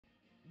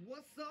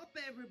What's up,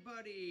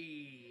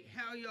 everybody?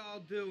 How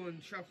y'all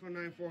doing? Shuffler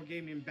 94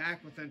 Gaming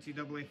back with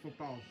NCAA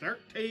Football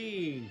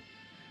 13.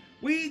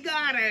 We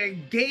got a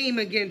game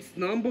against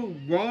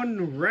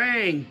 #1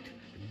 ranked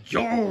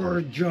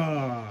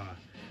Georgia.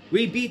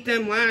 We beat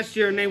them last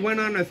year and they went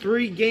on a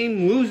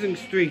 3-game losing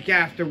streak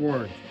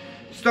afterwards,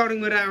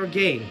 starting with our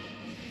game.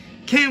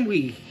 Can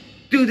we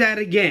do that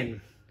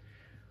again?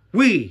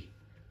 We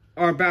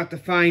are about to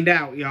find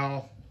out,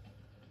 y'all.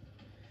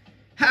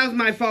 How's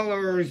my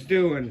followers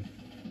doing?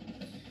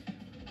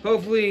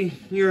 Hopefully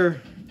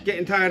you're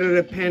getting tired of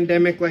the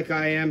pandemic like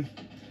I am.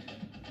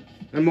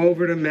 I'm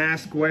over the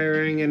mask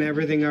wearing and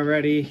everything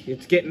already.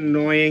 It's getting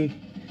annoying.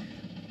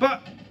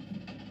 But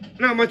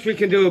not much we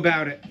can do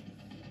about it.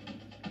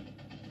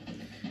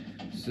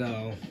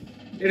 So,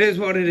 it is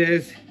what it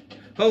is.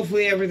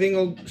 Hopefully everything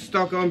will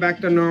start going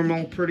back to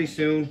normal pretty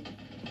soon.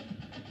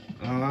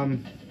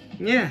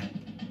 Yeah.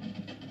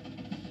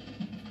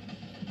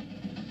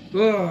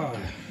 Oh.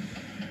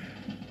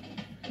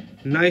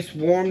 Nice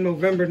warm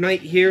November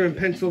night here in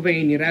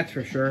Pennsylvania, that's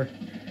for sure.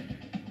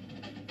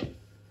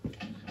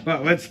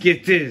 But let's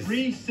get this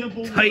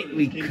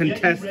tightly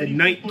contested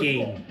night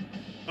game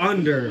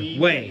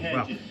underway.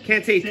 Well,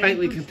 can't say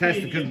tightly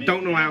contested because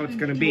don't know how it's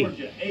going to be.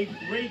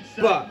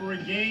 But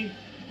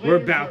we're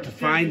about to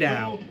find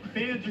out.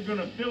 Fans are going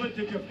to fill it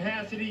to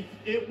capacity.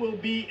 It will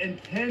be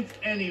intense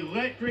and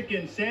electric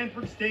in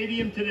Sanford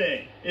Stadium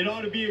today. It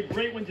ought to be a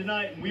great one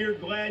tonight, and we're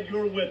glad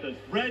you're with us.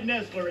 Brad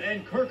Nessler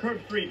and Kirk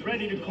Herbstreit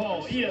ready to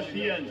call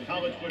ESPN's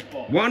College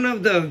Football. One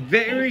of the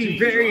very,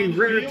 very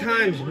rare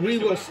times we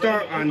will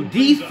start on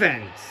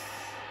defense.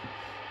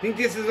 I think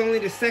this is only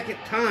the second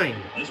time.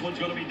 This one's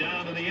going to be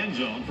down in the end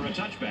zone for a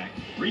touchback.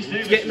 Reese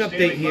Davis get an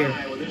update here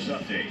with this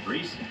update.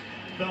 Reese.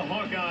 The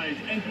Hawkeyes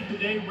entered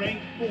today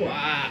ranked 4th.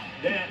 Wow.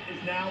 That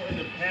is now in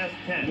the past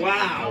 10. Wow.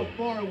 How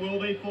far will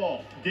they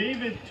fall?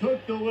 David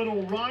took the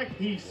little rock,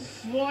 he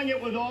slung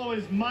it with all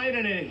his might,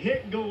 and it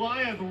hit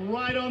Goliath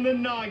right on the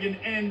noggin,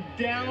 and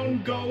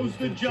down goes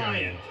the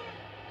giant.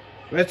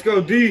 Let's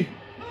go, D.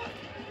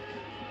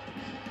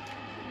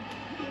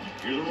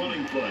 Here's a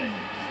running play.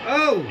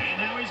 Oh. And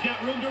now he's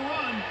got room to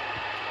run.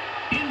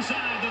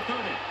 Inside the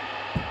 30.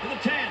 To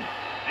the 10.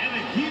 And a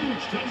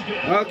huge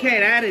touchdown. Okay,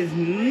 that is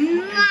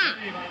not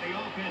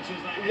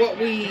what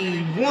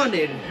we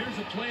wanted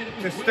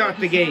to start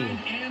the game.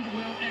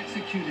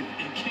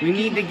 We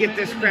need to get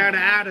this crowd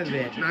out of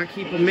it, not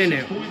keep them in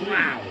it.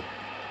 Wow.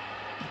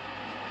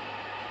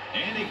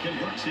 And he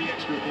converts the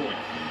extra point.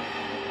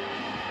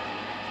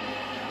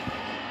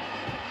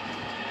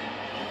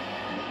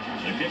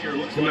 The kicker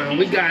looks Come on,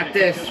 we got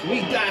this. We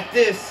got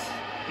this.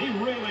 He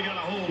really got a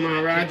hold. Come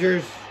on,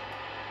 Rodgers.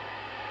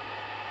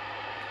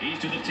 He's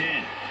to the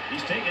 10.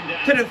 He's taken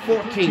down to the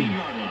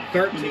 14.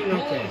 13,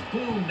 okay.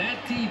 Boom, that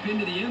deep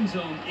into the end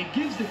zone. It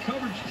gives the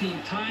coverage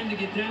team time to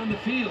get down the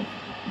field.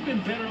 You've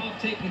been better off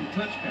taking the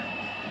touchback.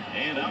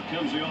 And out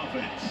comes the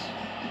offense.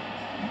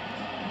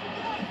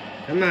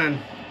 Come on.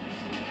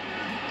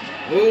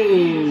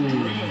 Ooh,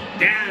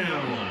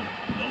 down.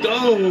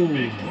 Go.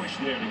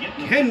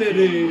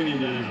 Kennedy.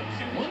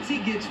 Once he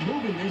gets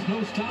moving, there's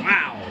no stopping.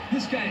 Wow.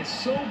 This guy is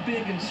so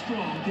big and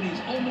strong that he's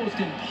almost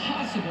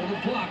impossible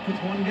to block with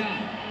one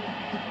guy.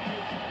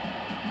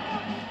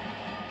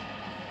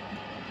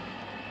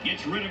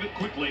 Gets rid of it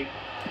quickly.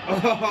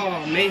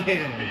 Oh,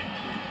 man.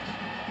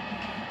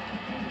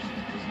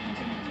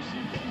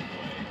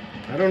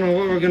 I don't know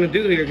what we're going to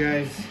do here,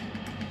 guys.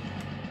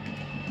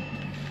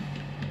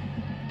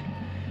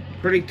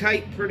 Pretty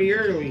tight, pretty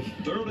early.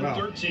 3rd and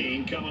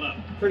 13 coming up.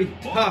 Pretty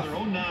tough,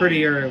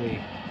 pretty early.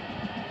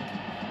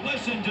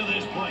 Listen to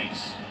this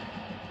place.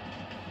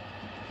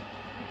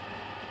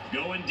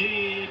 Going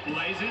deep,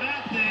 lays it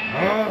out there.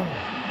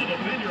 Oh. The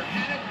defender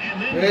had it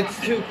and then It's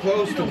too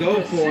close to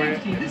go for it.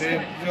 And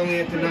it's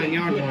only at the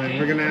 9-yard line.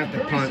 We're going to have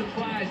to punt.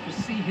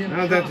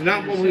 No, that's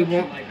not what we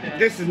want.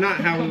 This is not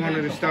how we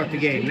wanted to start the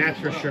game, that's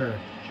for sure.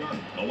 Sharp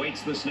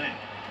awaits the snap.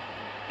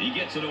 He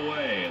gets it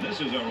away, and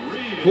this is a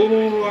real...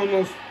 Ooh,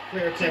 almost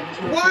fair catch.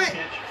 What?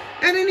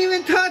 I didn't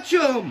even touch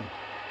him.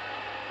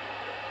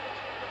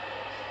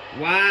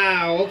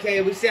 Wow,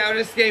 okay, we see how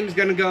this game's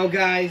going to go,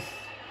 guys.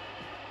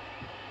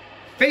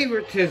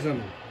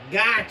 Favoritism.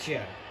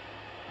 Gotcha.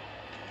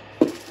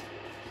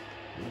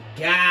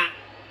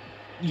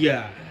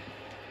 Yeah.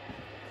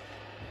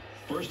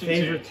 First and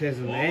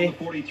favoritism, 10, eh? on the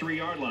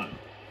 43-yard line.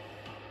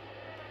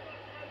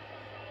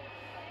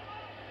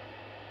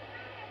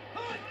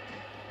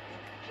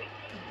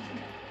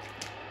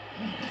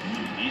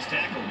 He's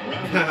tackled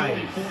around the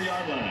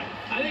 44-yard line.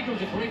 I think it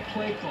was a great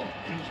play call.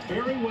 It was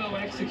very well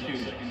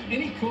executed.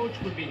 Any coach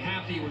would be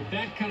happy with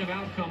that kind of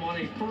outcome on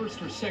a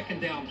 1st or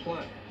 2nd down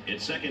play.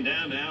 It's 2nd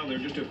down now. They're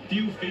just a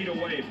few feet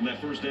away from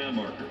that 1st down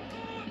marker.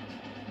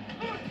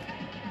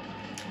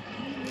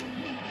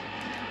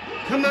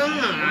 Come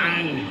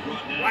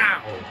on.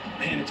 Wow.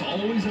 Man, it's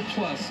always a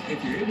plus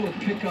if you're able to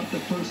pick up the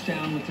 1st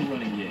down with the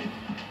running game.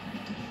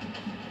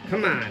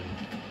 Come on.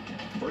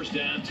 1st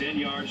down, 10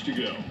 yards to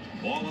go.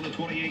 Ball on the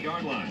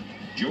 28-yard line.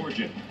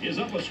 Georgia is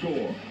up a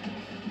score.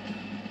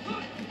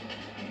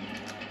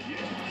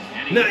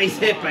 Nice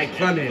hit by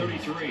Clemens.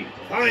 33.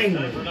 Finally.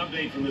 Time for an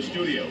update from the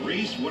studio.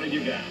 Reese, what have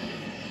you got?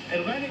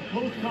 Atlantic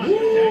Coast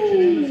Conference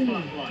action in the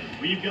spotlight.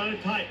 We've got a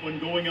tight one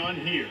going on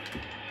here.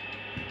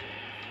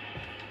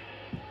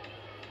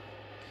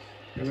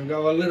 Gonna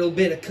go a little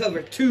bit of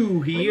cover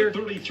 2 here.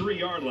 From the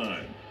 33-yard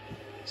line.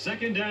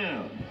 Second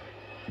down.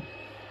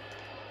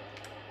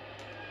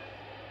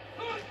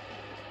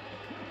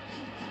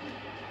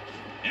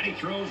 And he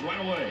throws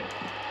right away.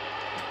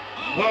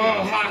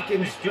 Oh,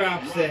 Hawkins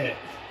drops it.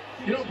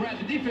 You know, Brad,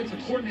 the defensive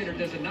coordinator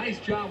does a nice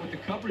job with the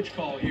coverage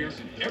call here.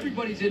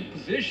 Everybody's in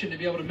position to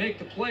be able to make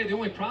the play. The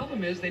only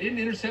problem is they didn't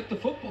intercept the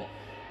football.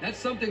 That's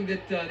something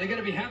that they got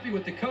to be happy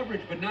with the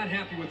coverage, but not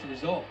happy with the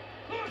result.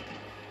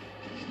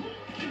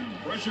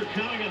 Pressure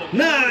coming on the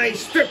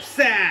Nice strip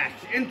sack.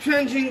 And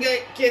Truncheon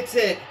gets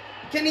it.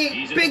 Can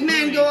he, big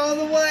man, go all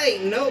the way?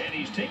 Nope. And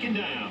he's taken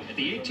down at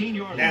the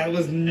 18-yard line. That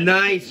was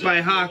nice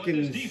by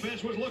Hawkins. What this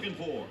defense was looking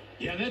for.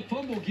 Yeah, that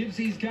fumble gives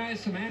these guys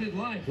some added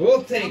life.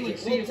 We'll take Now it.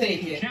 let's see We'll if they take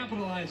can it.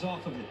 capitalize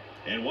off of it.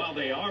 And while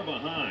they are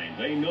behind,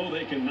 they know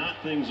they can knot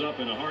things up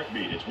in a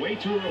heartbeat. It's way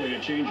too early to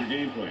change your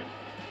game plan.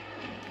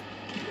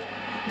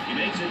 He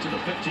makes it to the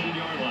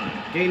 15-yard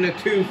line. Gain of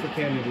 2 for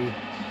Kennedy.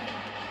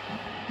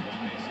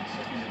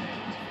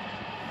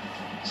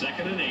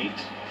 2nd and 8.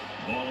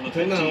 Ball on the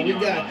 15-yard Come line. on, we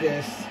got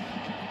this.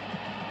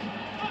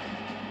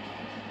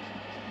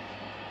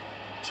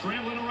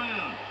 Scrambling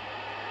around.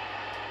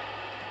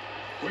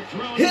 Quick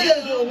throw.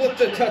 Hill with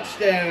the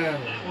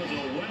touchdown. That was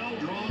a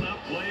well-drawn-up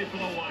play for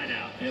the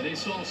wideout. Yeah, they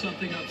saw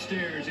something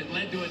upstairs. It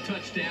led to a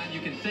touchdown.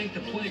 You can thank the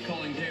play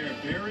calling there.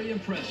 Very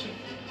impressive.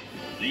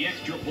 The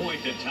extra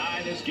point to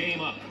tie this game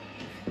up.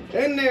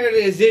 And there it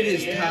is. It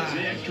is He has the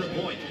tied. extra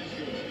point.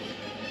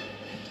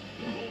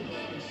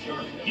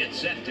 Gets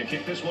set to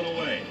kick this one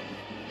away.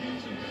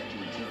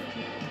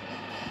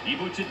 He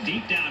puts it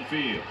deep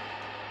downfield.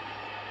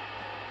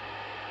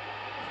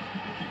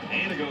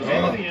 And it goes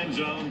into the end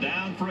zone,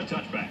 down for a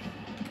touchback.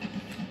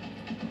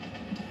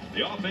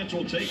 The offense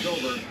will take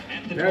over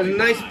at the 25. That was a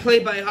nice play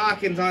by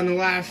Hawkins on the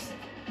last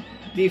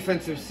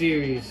defensive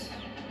series.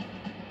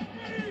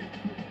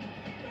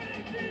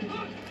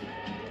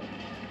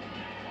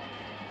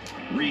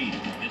 Reed,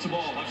 it's a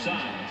ball left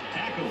side.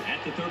 Tackle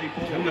at the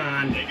 34. Come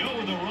on. They go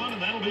with the run,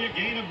 and that'll be a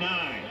gain of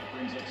 9.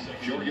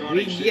 Short We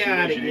yardage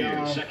got it, situation here.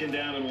 y'all. 2nd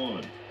down and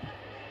 1.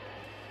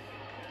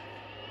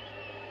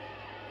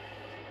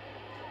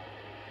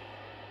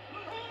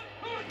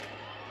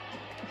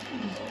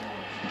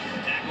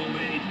 Tackle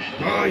made.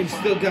 Oh, you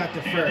still got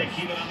the And first.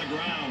 they keep it on the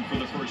ground for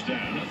the first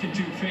down. Nothing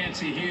too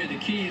fancy here. The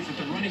key is that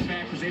the running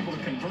back was able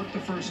to convert the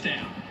first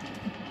down.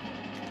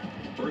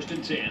 1st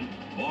and 10.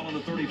 Ball on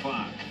the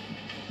 35.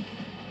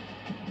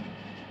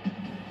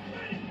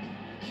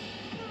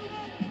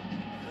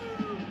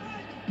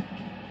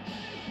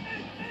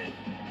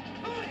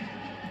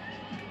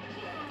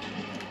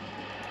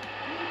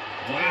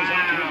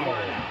 Wow.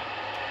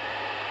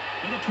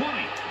 To the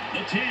 20.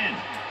 The 10.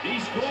 He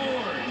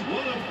scores.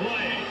 What a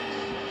play.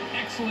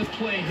 Excellent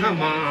play here Come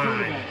by the on.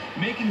 quarterback,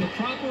 making the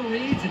proper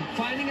reads and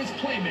finding his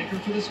playmaker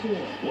for the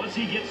score. Once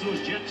he gets those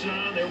Jets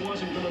on, there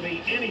wasn't going to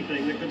be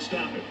anything that could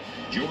stop him.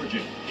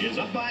 Georgia is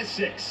up by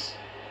 6.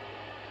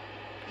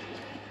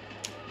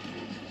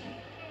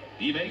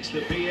 He makes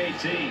the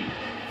PAT.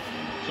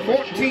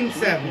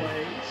 14-7.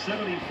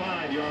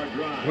 75-yard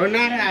drive. We're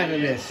not out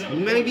of this. We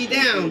may be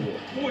down,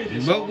 Boy,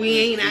 this but we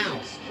ain't offense is out.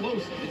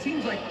 explosive. It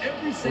seems like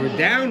every single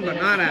down, time they but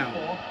have not the out.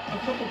 football, a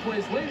couple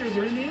plays later,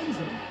 they're in the end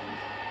zone.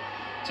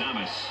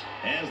 Thomas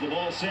has the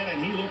ball set,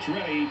 and he looks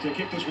ready to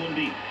kick this one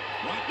deep.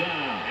 Right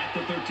down at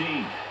the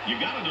 13. You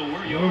got to know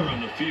where you are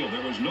on the field.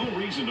 There was no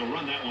reason to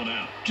run that one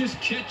out. Just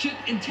catch it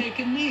and take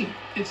a knee.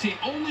 It's the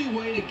only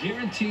way to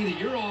guarantee that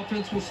your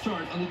offense will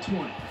start on the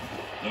 20.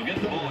 They'll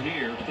get the ball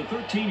here at the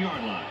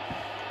 13-yard line.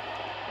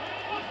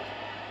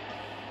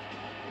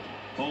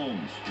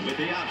 Holmes with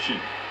the option.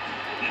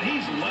 And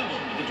he's level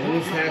at the And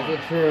he's 12-yard tackled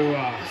line. for a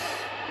loss.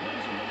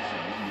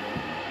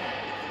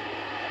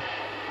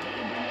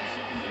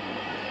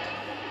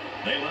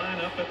 They line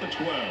up at the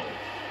 12.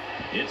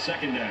 It's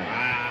 2nd down.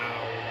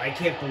 Wow. I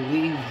can't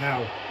believe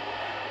how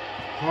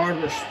hard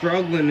we're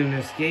struggling in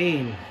this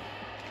game.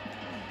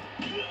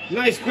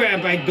 Nice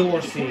grab by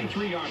Dorsey.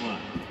 23-yard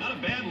line. Not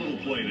a bad little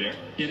play there.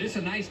 It is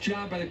a nice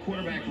job by the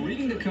quarterback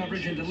reading the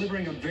coverage and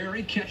delivering a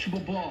very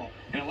catchable ball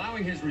and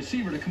allowing his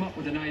receiver to come up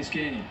with a nice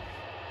gain.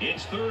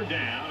 It's 3rd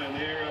down, and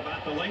they're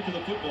about the length of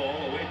the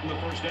football away from the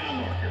first down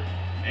marker.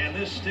 And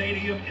this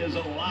stadium is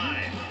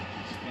alive.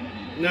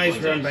 Nice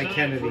Was run by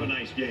outside for a Kennedy.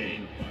 nice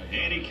gain.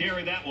 And he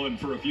carried that one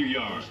for a few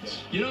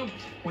yards. You know,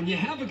 when you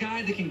have a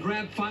guy that can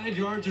grab 5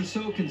 yards or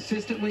so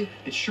consistently,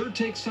 it sure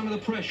takes some of the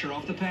pressure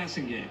off the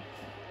passing game.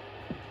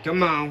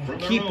 Come on, From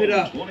their keep own it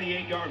up.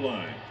 28-yard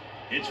line.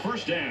 It's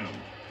 1st down.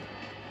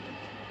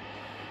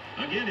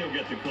 Again, he'll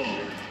get the call.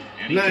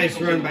 And he Nice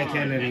tackles run it by hard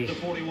Kennedy. At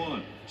the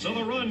 41. So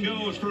the run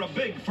goes for a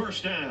big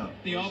 1st down.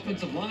 The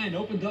offensive line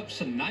opened up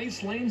some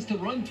nice lanes to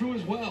run through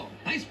as well.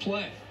 Nice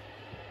play.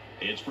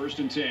 It's 1st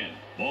and 10.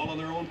 Ball on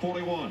their own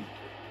 41.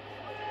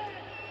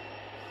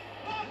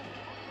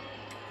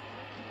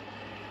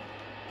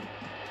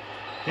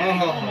 And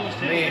he Oh, almost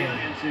had man. an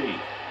INT.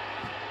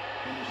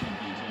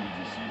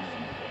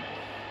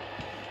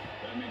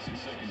 That makes it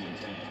 2nd and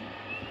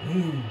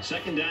 10.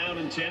 2nd down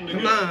and 10 to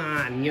Come go.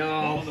 on, Ball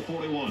y'all. on the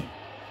 41.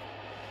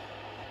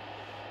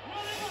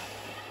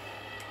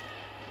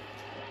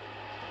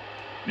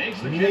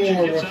 Makes the catch and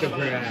More gets with out the of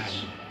grab.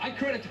 bounds. I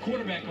credit the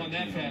quarterback on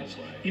that pass.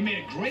 He made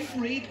a great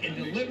read and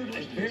delivered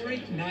a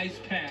very nice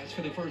pass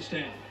for the first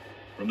down.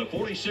 From the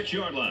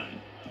 46-yard line.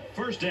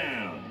 1st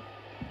down.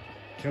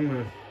 Come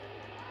on.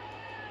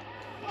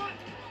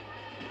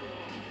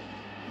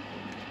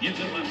 Gives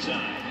it left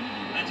side.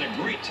 That's a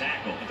great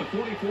tackle at the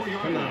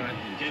 44-yard Come line. on.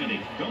 Kennedy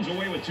comes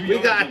away with 2 We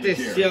yards got on the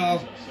this, carry.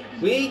 y'all.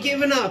 We ain't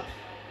giving up.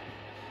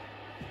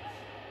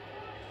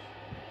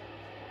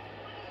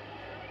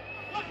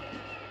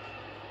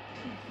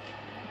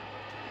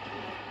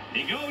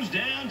 He goes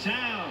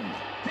downtown.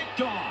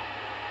 Picked off.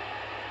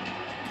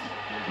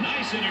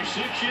 Nice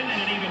interception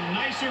and an even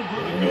nicer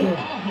vertical.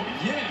 Oh,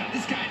 yeah,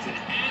 this guy's an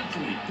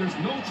athlete. There's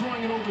no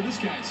throwing it over this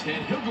guy's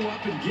head. He'll go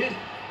up and get it.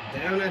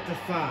 Down at the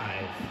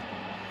 5.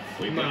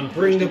 We've Come got on, a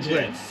bring the 1st and 10.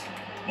 blitz.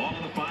 Ball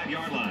on the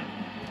 5-yard line.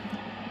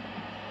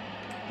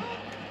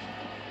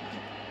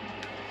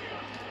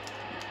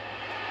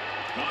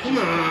 Come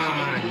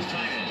on.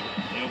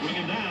 They'll bring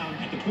him down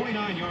at the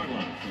 29-yard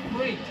line.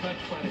 Great touch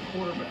by the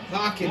quarterback.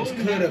 Hawkins Loading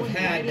could have one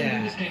had right into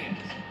that. his hands.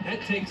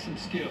 That takes some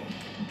skill.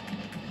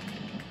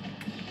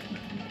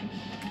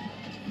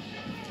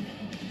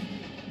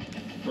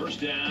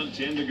 First down,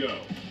 10 to go.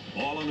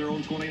 Ball on their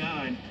own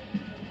 29.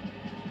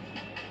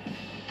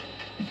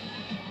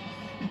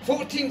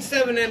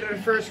 14-7 end of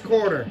the first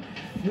quarter.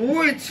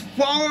 It's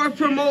far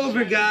from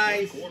over,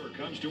 guys. Quarter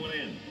comes to an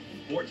end.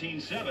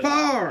 14-7.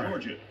 Far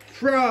Georgia.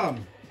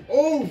 from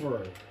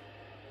over.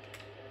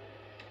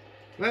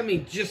 Let me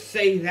just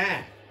say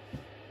that.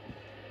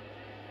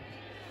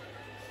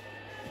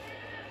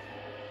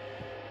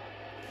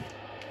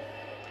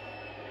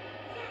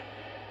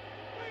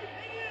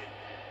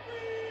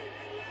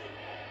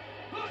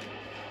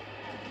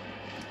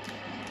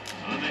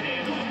 On the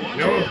handoff. Watch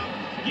No.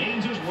 out.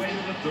 Gains his way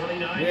to the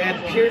 39. We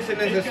had Pearson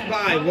as a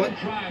spy. What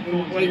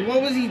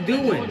was he I know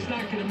doing? it's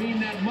not going to mean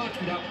that much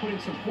without putting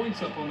some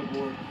points up on the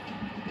board.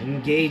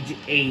 Engage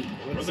 8.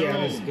 From Let's see their how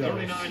own this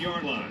goes.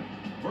 39-yard line.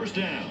 First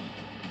down.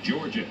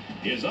 Georgia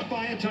is up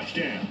by a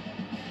touchdown.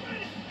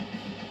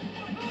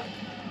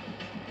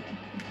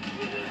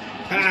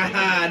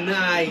 Haha,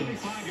 nice.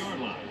 35-yard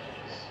line.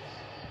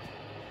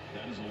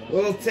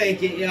 We'll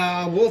take it,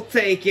 y'all. We'll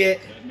take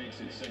it. That makes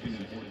it 2nd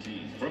and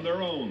 14. From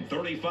their own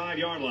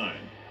 35-yard line.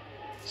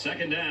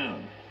 2nd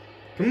down.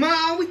 Come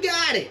on, we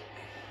got it.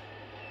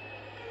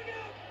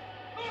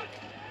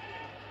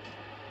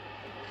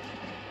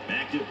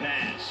 Back to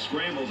pass.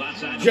 Scrambles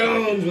outside the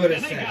Jones pocket, with a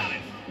and they sack. got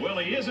it. Well,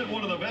 he isn't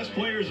one of the best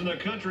players in the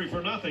country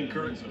for nothing,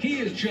 Kurt. He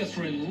is just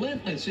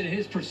relentless in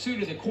his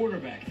pursuit of the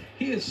quarterback.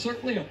 He is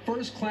certainly a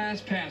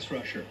first-class pass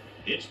rusher.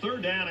 It's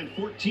 3rd down and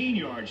 14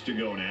 yards to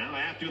go now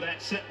after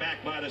that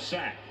setback by the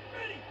sack.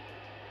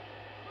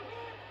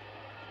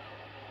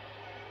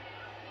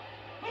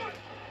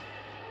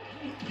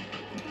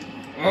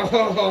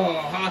 Oh,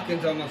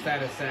 Hawkins almost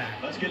had a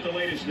sack. Let's get the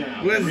latest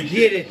now. Let's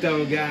get it,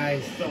 though,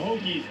 guys. The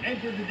Hokies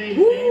entered the day's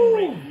Woo!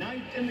 game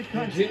ranked 9th in the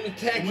country. Virginia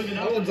Tech and with an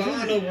holds on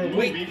opportunity over to move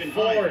Wake even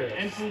higher. Forest.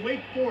 And for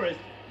Wake Forest,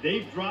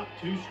 they've dropped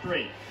 2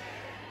 straight.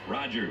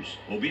 Rodgers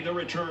will be the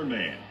return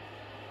man.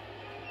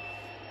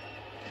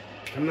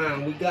 Come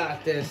on, we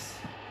got this.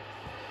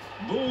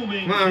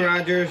 Booming. Come on,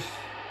 Rodgers.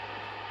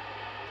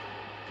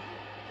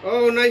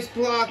 Oh, nice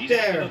block He's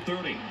at there. the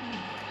 30.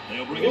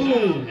 They'll bring him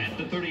Ooh. down at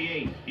the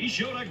 38. He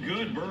showed a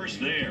good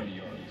burst there.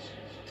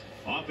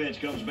 Offense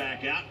comes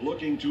back out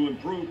looking to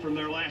improve from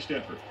their last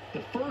effort. The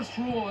first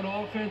rule on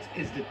offense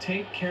is to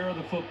take care of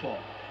the football.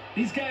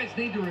 These guys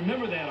need to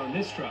remember that on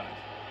this drive.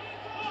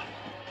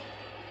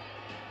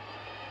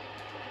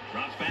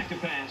 Drops back to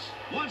pass.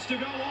 Wants to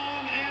go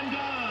long and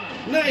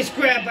done. Nice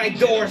grab by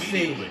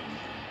Dorsey.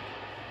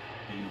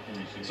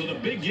 So the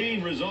big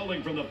gain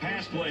resulting from the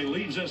pass play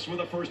leaves us with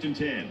a 1st and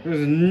 10. It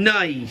was a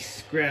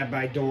nice grab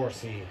by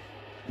Dorsey.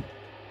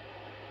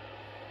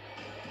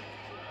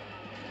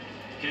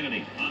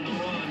 Kennedy on the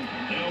run.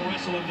 They'll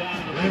wrestle him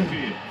down in the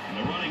backfield.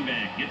 The running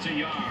back gets a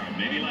yard,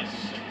 maybe less.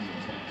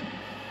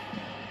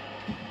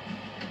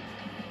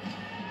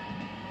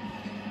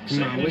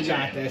 Come on, we 2nd got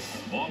and 10.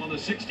 this. Ball on the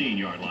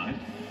 16-yard line.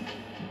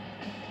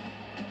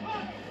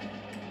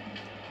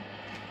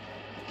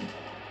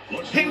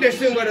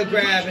 Henderson with a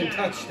grab and He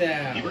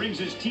touchdown. brings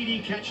his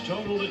TD catch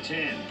total to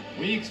 10.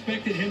 We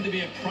expected him to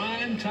be a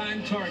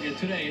prime-time target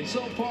today, and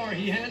so far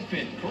he has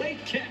been.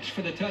 Great catch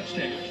for the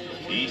touchdown.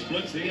 He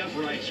splits the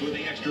uprights with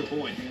the extra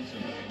point.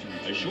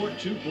 A short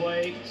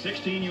 2-play,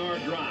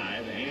 16-yard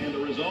drive, and the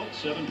result,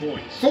 7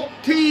 points.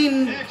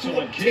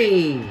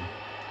 14-14.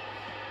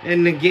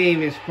 And the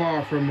game is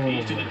far from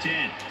He's to the over.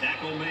 10.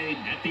 Tackle made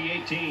at the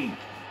 18.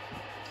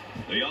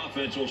 The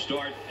offense will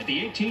start at the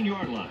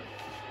 18-yard line.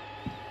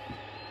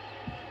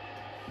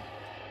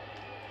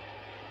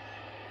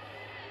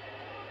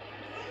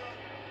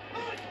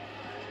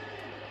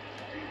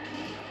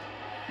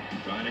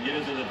 Trying to get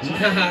into the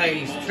tight.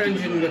 Nice.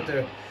 Trending with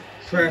the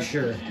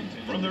pressure.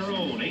 From their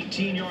own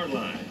 18-yard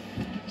line.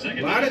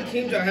 A lot of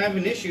teams are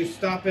having issues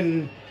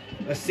stopping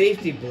a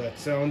safety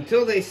blitz. So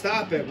until they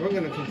stop it, we're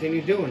going to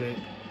continue doing it.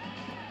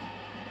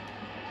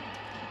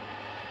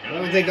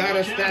 Well, they got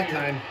us that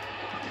time.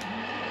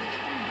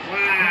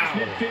 Wow.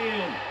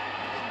 Midfield.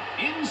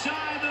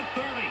 Inside the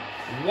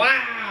 30.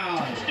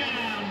 Wow.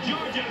 Touchdown,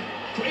 Georgia.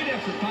 Great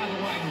effort by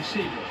the wide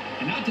receiver.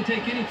 And not to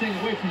take anything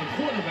away from the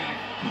quarterback,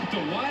 but the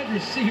wide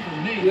receiver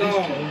made Yo,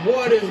 this play.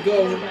 what is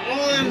going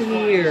on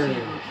here?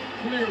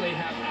 Clearly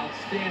have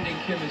outstanding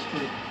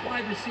chemistry.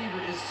 Wide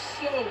receiver is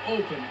so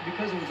open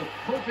because it was a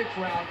perfect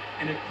route,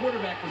 and the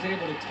quarterback was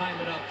able to time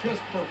it up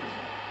just perfectly.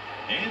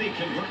 And he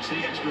converts the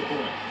extra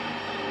point.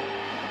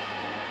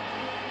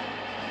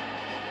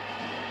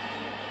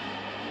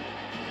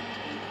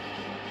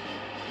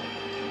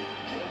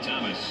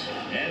 Thomas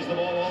has the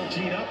ball all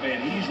teed up,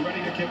 and he's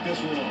ready to kick this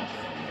one off.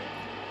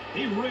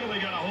 He really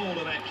got a hold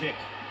of that kick.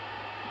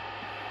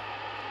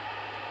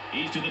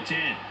 He's to the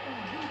 10.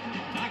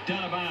 Knocked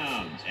out of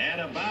bounds at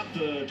about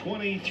the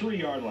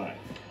 23-yard line.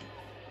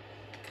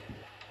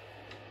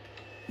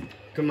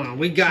 Come on,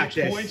 we got 6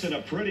 this. points and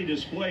a pretty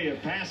display of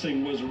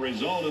passing was a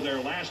result of their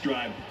last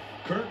drive.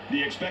 Kirk, do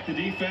you expect the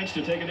defense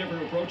to take a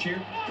different approach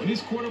here? When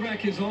this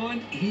quarterback is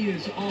on, he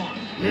is on.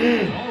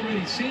 It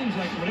already seems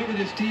like whatever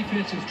this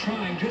defense is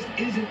trying just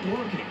isn't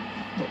working.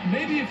 But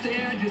maybe if they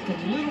add just a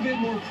little bit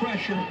more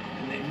pressure,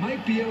 they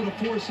might be able to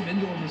force him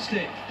into a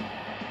mistake.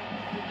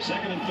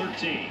 2nd and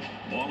 13.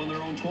 Ball in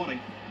their own 20.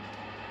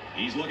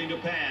 He's looking to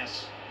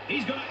pass.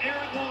 He's going to air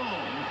it long.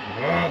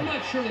 I'm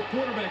not sure the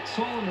quarterback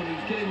saw him when he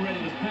was getting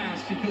ready to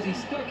pass because he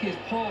stuck his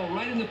paw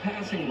right in the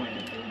passing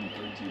lane.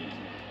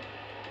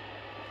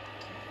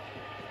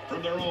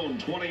 From their own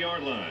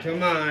 20-yard line.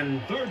 Come on.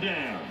 3rd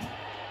down.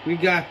 We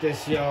got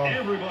this, y'all.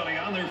 Everybody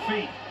on their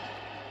feet.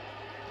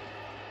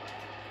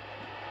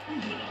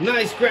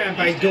 Nice grab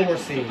by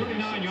Dorsey.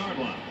 39-yard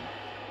line.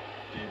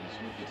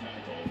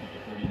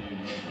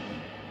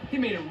 He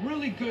made a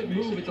really good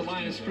move at the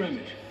line of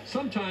scrimmage.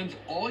 Sometimes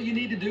all you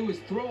need to do is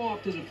throw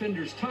off the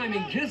defender's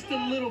timing just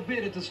a little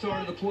bit at the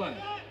start of the play.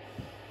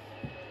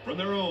 From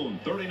their own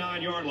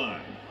 39-yard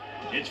line.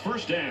 It's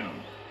 1st down.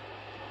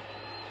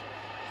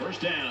 1st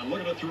down,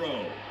 look at the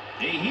throw.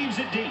 He heaves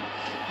it deep.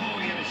 Oh,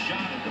 he had a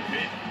shot at the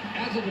pick.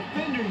 As a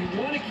defender,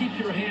 you want to keep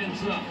your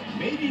hands up.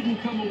 Maybe you can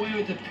come away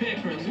with the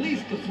pick or at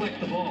least deflect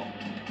the ball.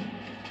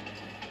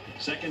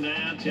 2nd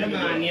down, 10 to Come go.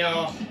 on,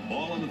 y'all.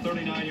 Ball on the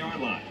 39-yard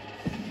line.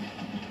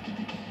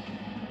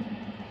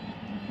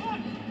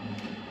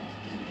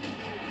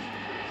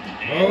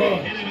 And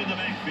they hit him in the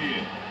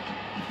backfield.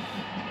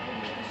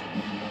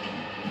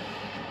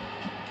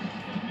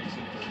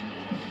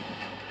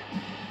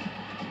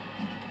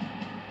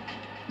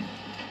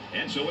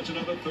 And so it's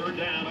another 3rd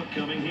down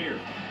upcoming here.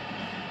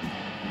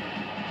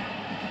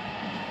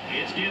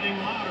 It's getting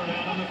louder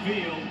down on the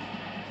field.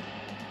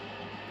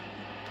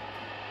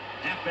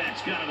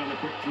 Halfback's got it on the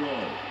quick throw.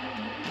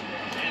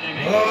 And they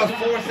make it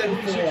stop 4th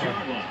and 4.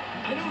 46-yard line.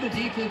 I know the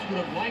defense would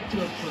have liked to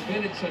have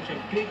prevented such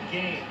a big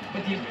game,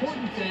 but the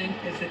important thing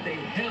is that they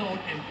held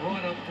and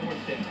brought up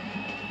 4th down.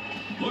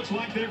 Looks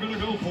like they're going to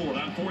go for it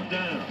on 4th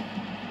down.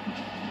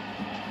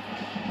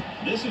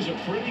 This is a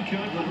pretty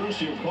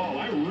controversial call.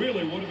 I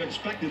really would have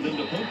expected them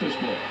to punt this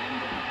ball.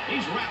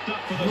 He's wrapped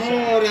up for the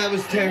sack. Oh, that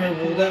was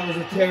terrible. That was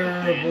a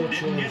terrible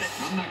choice.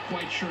 I'm not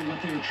quite sure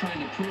what they were trying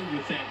to prove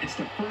with that. It's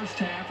the first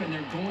half, and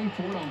they're going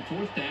for it on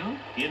 4th down.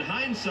 In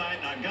hindsight,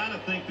 I got to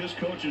think this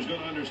coach is going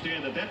to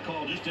understand that that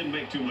call just didn't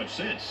make too much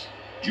sense.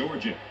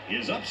 Georgia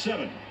is up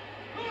 7.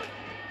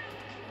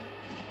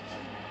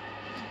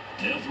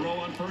 They'll throw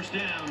on 1st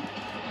down.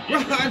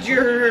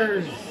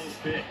 Rodgers!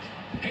 Almost picked.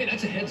 Hey,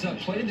 that's a heads-up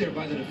play there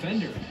by the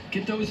defender.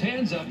 Get those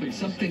hands up, and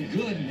something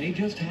good may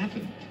just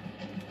happen.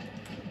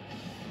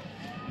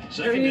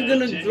 Are you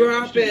going to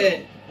drop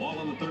it Ball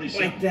on the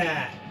 37. like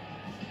that?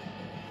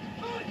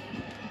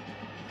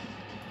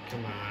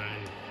 Come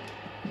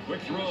on.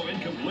 Quick throw,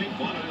 incomplete,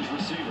 one on his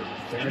receiver.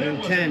 3rd And there and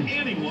wasn't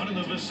 10. anyone in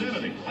the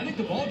vicinity. I think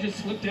the ball just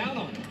slipped out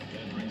on him.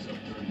 That brings up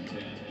 3rd and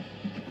 10.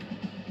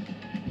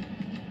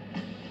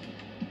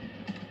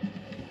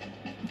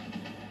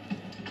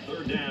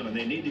 Third down, and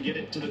they need to get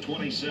it to the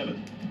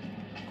 27.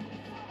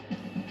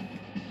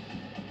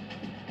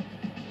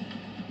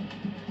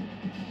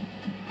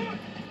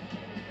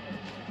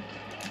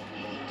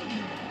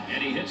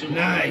 And he hits him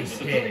Nice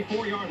at the hit.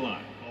 34-yard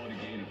line. Call it a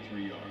gain of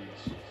 3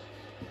 yards.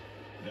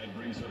 That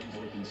brings up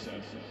 4th and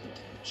 7.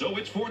 So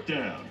it's 4th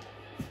down.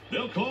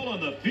 They'll call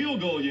on the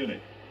field goal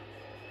unit.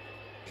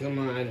 Come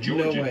on.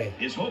 Georgia No way.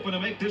 is hoping to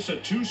make this a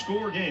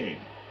 2-score game.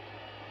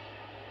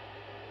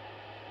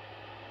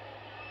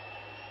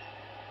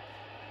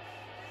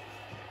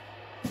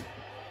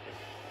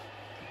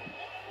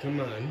 Come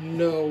on.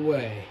 No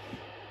way.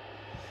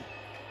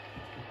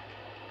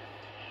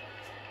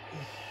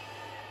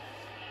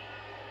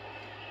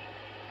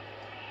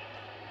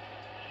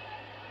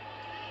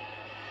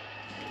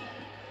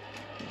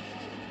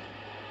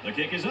 The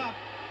kick is up.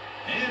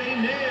 And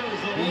he nails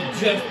the He long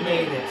just field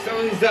made goal. it.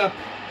 So he's up.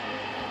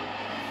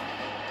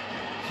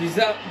 He's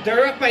up.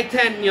 They're up by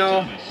 10,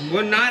 y'all.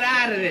 We're not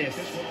out of this.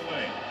 This one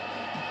away.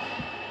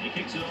 He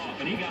kicks it off,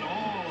 and he got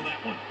all of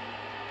that one.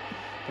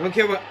 I don't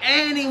care what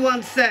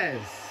anyone says.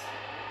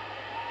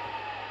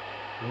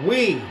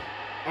 We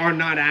are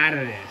not out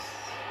of this.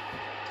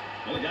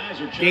 Well, the guys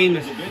are Game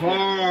is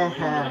far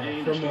from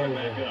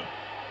over.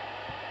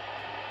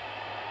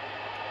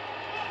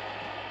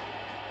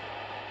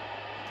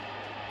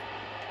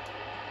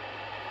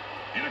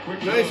 And a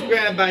quick nice throw.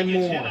 grab by Gets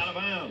Moore. hit out of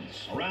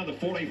bounds around the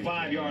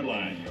 45-yard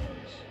line.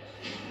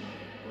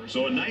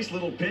 So a nice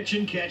little pitch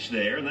and catch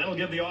there, and that'll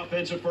give the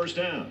offense a first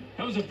down.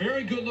 That was a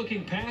very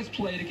good-looking pass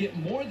play to get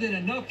more than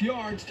enough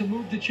yards to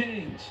move the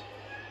chains.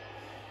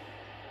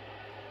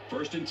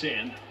 1st and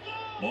 10.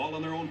 Ball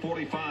on their own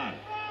 45.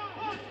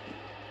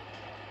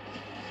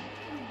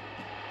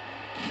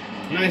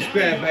 Nice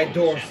grab by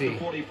Dorsey.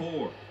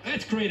 44.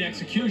 That's great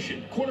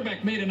execution.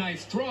 Quarterback made a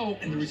nice throw,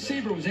 and the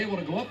receiver was able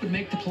to go up and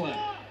make the play.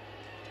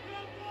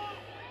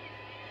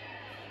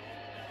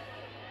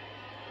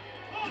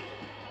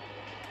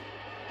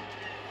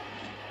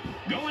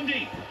 Going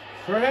deep.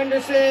 For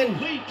Henderson.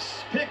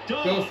 Leaps. Picked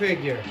up. Go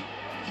figure.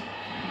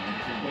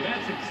 Well,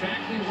 that's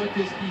exactly what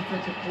this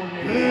defensive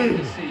coordinator wanted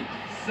to see.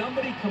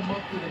 Somebody come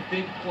up with a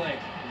big play.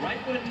 Right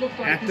when it looked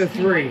like At this the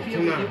team 3. might be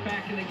able Come to on. get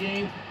back in the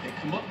game, they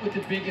come up with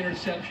a big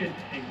interception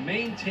and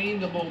maintain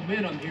the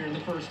momentum here in the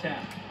first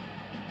half.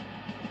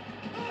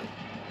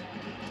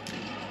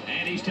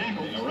 And he's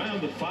tackled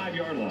around the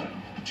 5-yard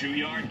line.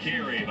 2-yard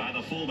carry by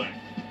the fullback.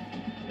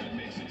 That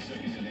makes it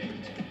 2nd and 8.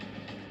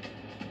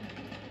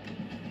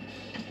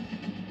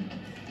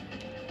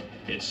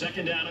 It's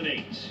 2nd down and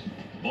 8.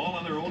 Ball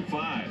on their own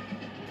 5.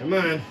 Come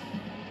on.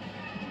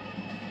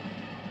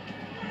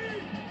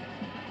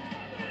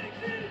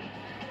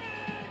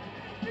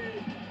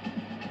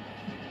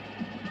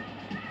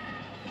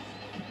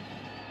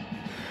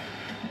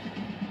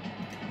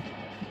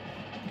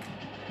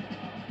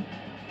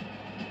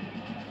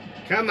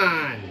 Come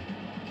on.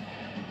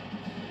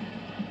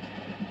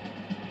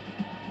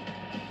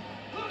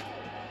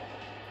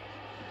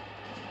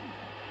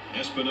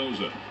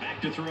 Espinoza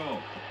back to throw.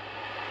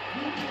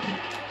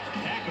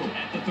 Tackle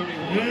at the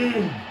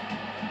 31.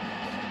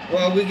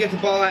 Well, we get the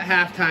ball at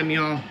halftime,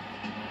 y'all.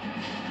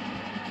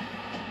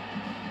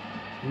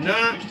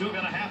 Not We've still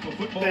got a half of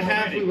football the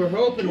half remaining. we were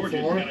hoping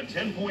Georgia's for. got a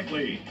 10-point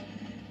lead.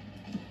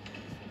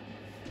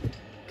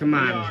 Come We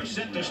on. are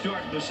set to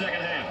start the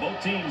second half.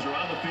 Both teams are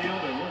on the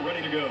field, and we're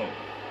ready to go.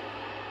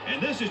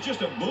 And this is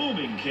just a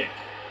booming kick.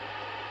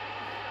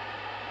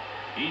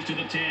 He's to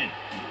the 10.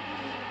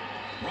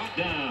 Brought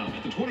down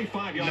at the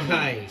 25-yard line.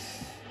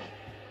 Nice.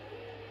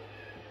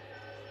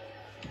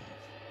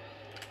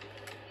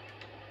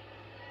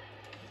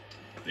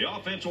 The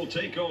offense will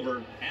take over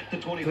at the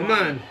 25. Come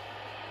on.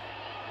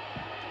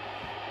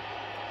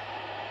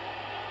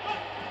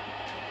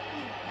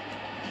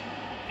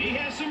 He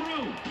has some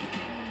room.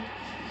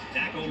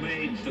 Tackle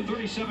made to the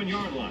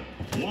 37-yard line.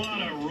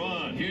 What a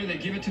run. Here they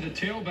give it to the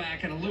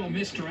tailback and a little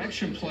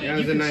misdirection play. That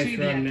was You a can nice see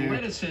the run there.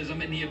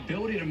 athleticism and the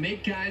ability to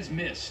make guys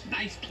miss.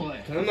 Nice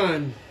play. Come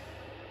on.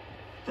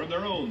 From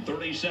their own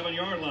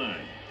 37-yard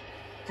line.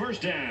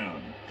 First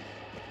down.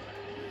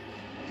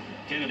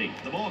 Kennedy,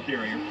 the ball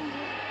carrier.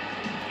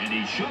 And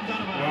he's shoved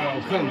out of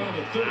bounds. Oh, come around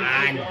the on.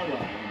 38-yard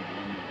line.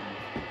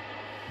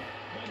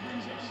 That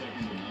brings up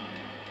 2nd and 9.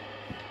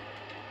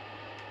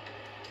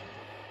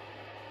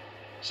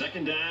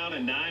 2nd down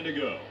and 9 to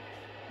go.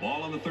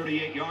 Ball on the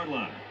 38-yard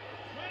line.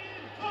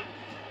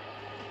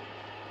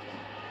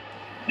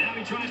 Now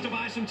he tries to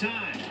buy some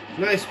time.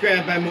 Nice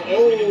grab by Moore.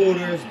 Oh,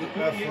 there's the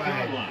 48-yard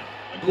flag. line.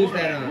 The Who's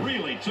that quarterback on?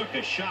 really took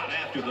a shot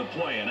after the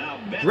play, and I'll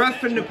bet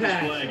Roughing that's the what this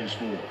passer. flag is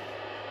for.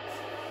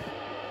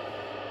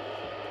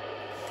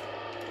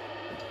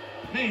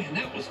 Man,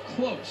 that was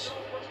close.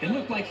 It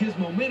looked like his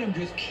momentum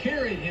just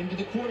carried him to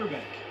the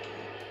quarterback.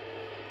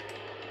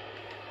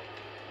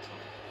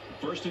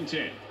 1st and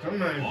 10.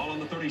 Come on. Ball on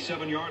the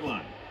 37-yard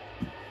line.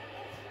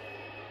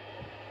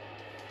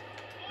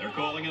 They're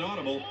calling an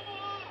audible.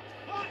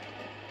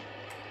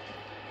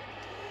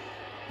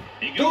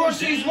 He goes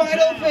Dorsey's down wide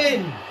down.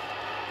 open.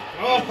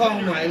 Oh,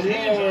 Defender my has his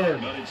hands up,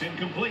 Lord. but it's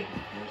incomplete.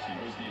 Dorsey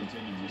was the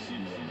intended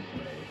receiver on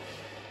the play.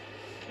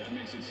 That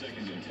makes it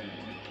 2nd and 10.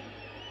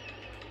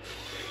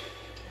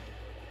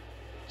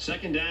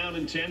 2nd down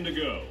and 10 to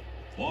go.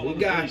 Ball on We the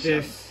got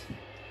 37. this.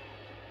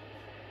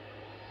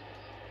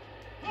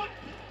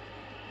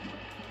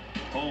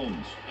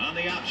 Holmes on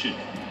the option.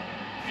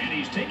 And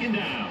he's taken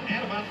down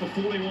at about the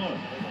 41.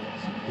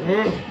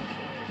 Oh.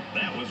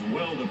 That was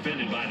well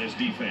defended by this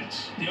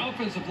defense. The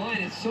offensive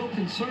line is so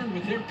concerned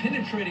with their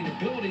penetrating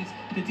abilities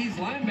that these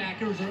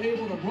linebackers are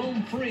able to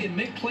roam free and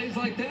make plays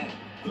like that.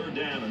 3rd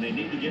down, and they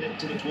need to get it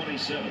to the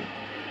 27.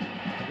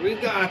 We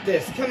got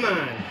this. Come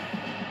on.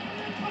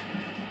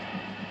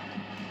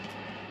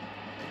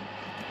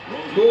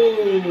 Rosen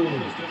Ooh.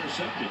 almost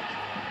intercepted.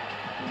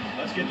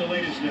 Let's get the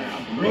latest now.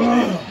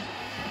 Oh.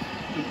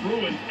 The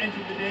Bruins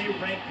entered the day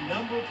ranked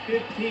number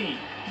 15.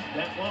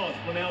 That loss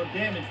will now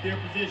damage their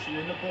position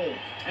in the poll.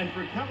 And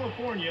for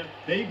California,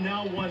 they've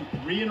now won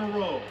 3 in a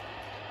row.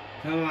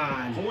 Come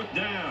on. 4th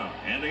down,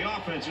 and the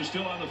offense is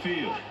still on the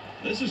field.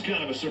 This is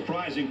kind of a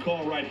surprising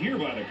call right here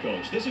by the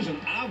coach. This is an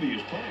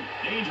obvious play.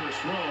 Dangerous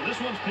throw. This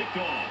one's picked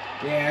off.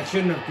 Yeah, I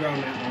shouldn't have thrown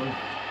that one.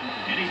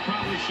 And he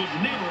probably should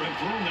never have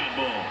thrown that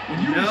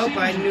ball. Nope,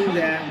 I knew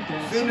that.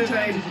 As soon as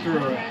I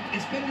threw it.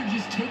 It's better to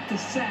just take the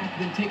sack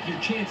than take your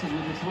chances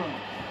with the throw.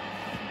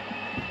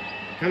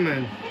 Come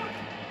on.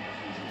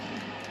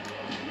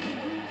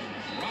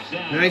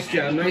 Nice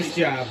job, nice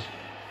job.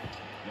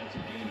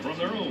 From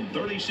their own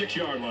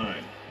 36-yard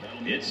line,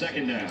 it's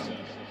 2nd down.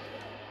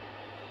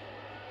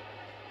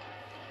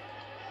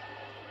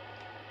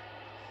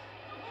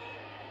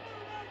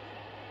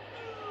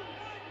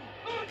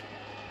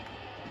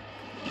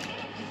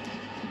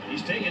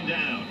 He's taken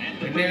down at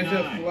the 39. There's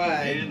a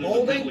flag. And there's a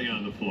Holding. penalty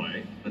on the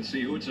play. Let's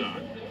see who it's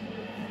on.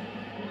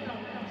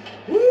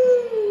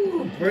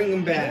 Woo! Bring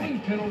them back. Holding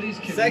penalties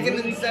can 2nd really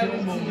and kill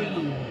 17.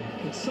 momentum.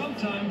 But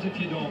sometimes if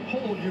you don't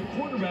hold, your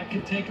quarterback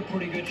can take a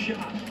pretty good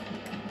shot.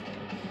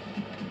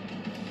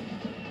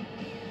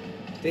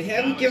 They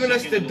haven't given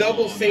us the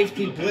double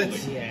safety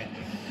blitz yet.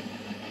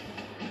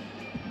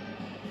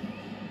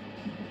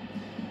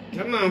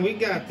 Come on, we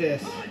got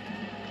this.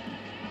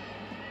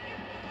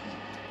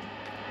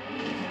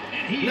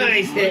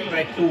 Nice hit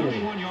by Poole.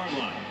 31-yard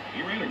line.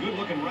 He ran a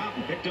good-looking route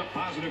and picked up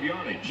positive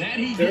yardage. That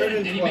he did,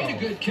 and he made a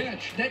good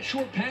catch. That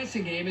short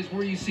passing game is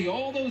where you see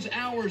all those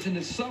hours in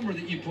the summer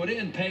that you put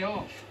in pay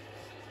off.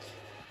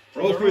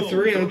 0 for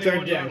 3 on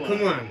 3rd down.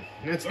 Come on.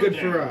 That's good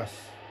for us.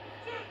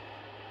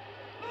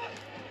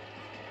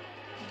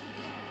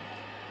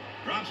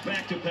 Drops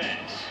back to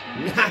pass.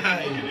 Nice.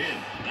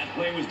 That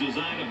play was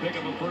designed to pick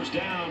up a 1st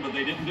down, but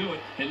they didn't do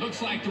it. It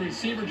looks like the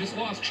receiver just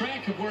lost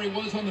track of where he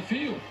was on the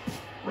field.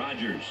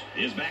 Rodgers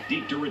is back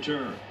deep to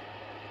return.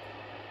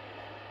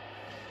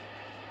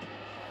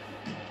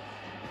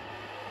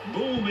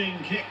 Booming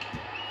kick.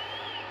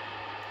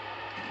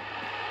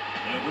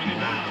 They'll bring it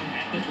down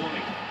at the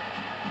 20.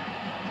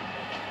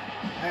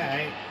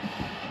 Alright.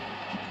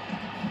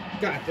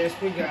 Got this.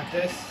 We got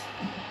this.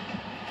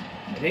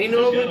 It ain't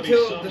over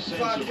until the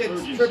clock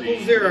hits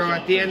 0-0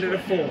 at the end of the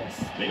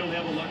 4th. They don't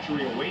have the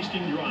luxury of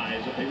wasting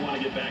drives if they want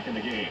to get back in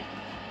the game.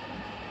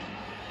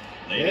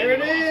 There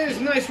it is.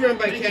 Nice run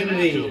by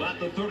Kennedy. About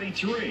the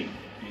 33. Gain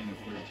of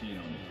 13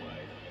 on the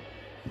play.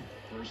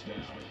 1st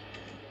down.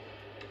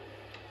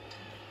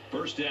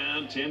 1st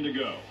down, 10 to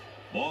go.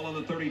 Ball on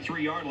the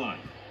 33-yard line.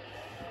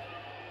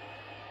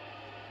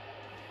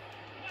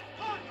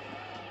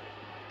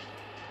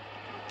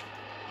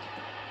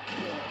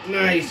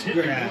 Nice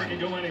Before he grab. can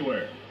go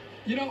anywhere.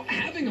 You know,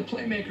 having a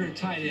playmaker at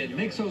tight end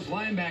makes those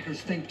linebackers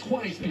think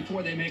twice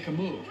before they make a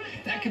move.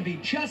 That can be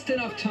just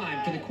enough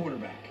time for the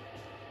quarterback.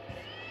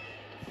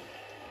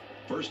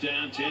 1st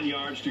down, 10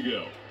 yards to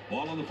go.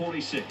 Ball on the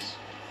 46.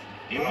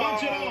 He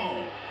wants it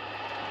all.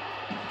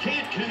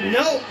 Can't connect.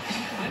 Nope.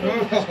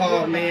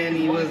 Oh, man,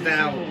 he was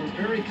out. We're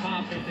very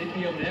confident they'd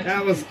be able to execute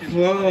That was this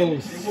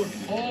close. play. They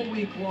worked all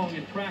week long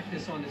in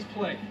practice on this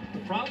play. The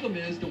problem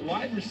is the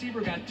wide receiver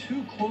got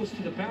too close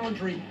to the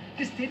boundary,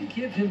 just didn't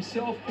give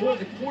himself or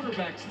the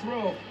quarterback's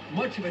throw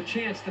much of a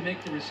chance to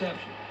make the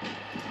reception.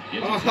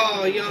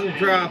 Oh, Young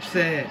drops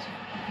it.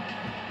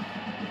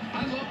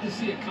 I love to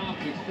see a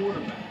confident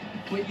quarterback,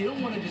 but you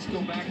don't want to just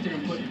go back there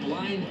and put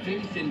blind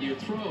faith into your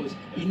throws.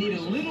 You need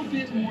a little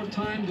bit more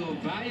time to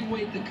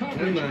evaluate the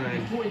coverage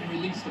before you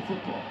release the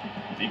football.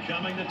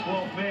 Becoming the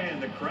 12th man,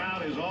 the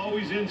crowd is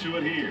always into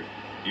it here.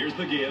 Here's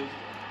the give.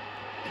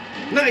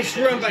 Nice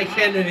run by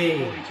Kennedy.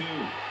 42.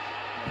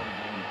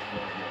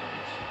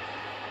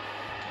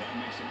 That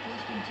makes it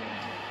 1st and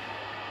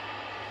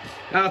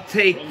 10. I'll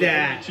take From the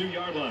that.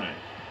 32-yard line.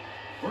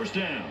 1st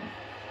down.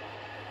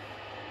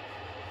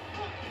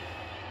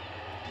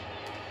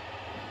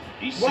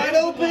 He's Wide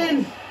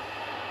open.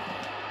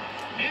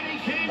 And he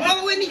came.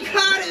 Oh, and he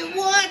caught it.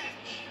 What?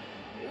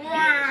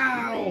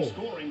 Wow.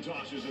 Scoring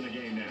tosses in the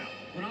game now.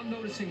 What I'm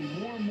noticing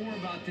more and more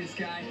about this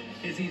guy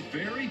is he's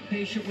very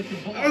patient with the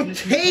ball. I'll and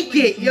it's take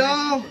really it,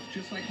 y'all.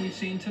 just like we've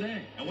seen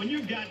today. And when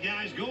you've got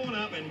guys going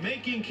up and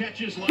making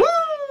catches like Woo! that,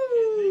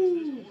 it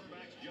makes this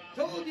quarterback's job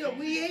Told you,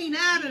 we ain't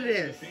out of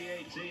this.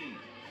 PAT.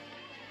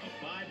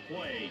 A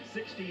 5-play,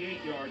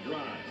 68-yard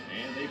drive,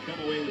 and they come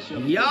away with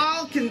 7.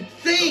 Y'all can The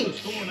think.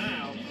 score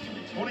now,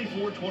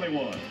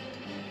 24-21.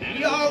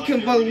 Y'all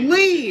can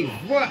believe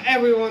what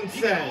everyone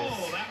says.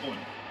 Oh, that one.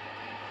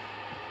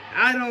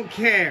 I don't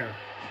care.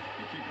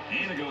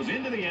 And it goes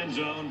into the end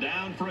zone,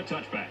 down for a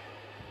touchback.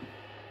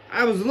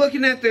 I was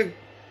looking at the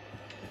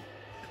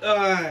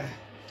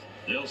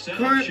They'll set up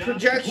current shots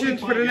projections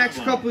for the next 25-yard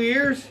line. couple of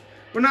years.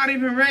 We're not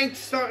even ranked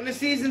starting the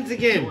seasons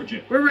again.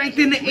 Georgia. We're ranked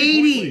in the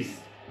 80s.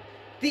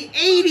 The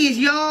 80s,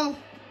 y'all.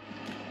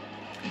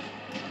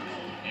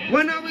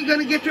 When are we going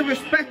to get the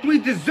respect we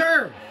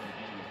deserve?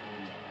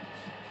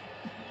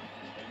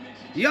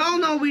 Y'all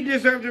know we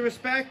deserve the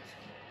respect.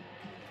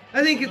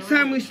 I think it's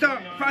time we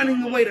start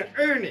finding a way to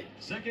earn it.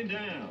 2nd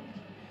down.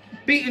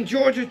 Beating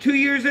Georgia 2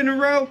 years in a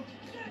row,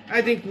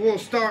 I think we'll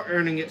start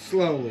earning it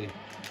slowly.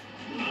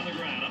 On the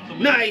ground, up the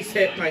middle. Nice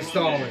hit by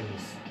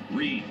Stallings.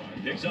 Reed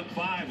picks up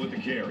 5 with the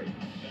carry.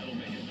 That'll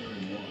make it 3rd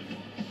and 1.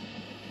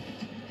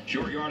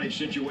 Short yardage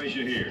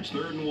situation here. It's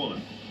 3rd and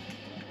 1.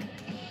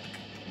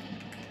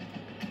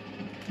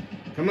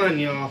 Come on,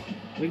 y'all.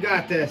 We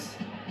got this.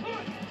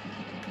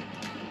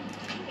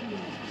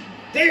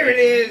 There it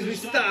is. We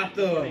stopped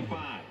them.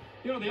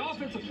 You know, the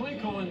offensive play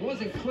calling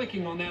wasn't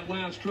clicking on that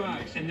last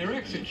drive, and their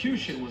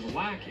execution was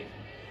lacking.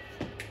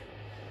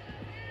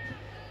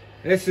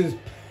 This is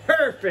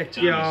perfect,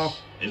 y'all.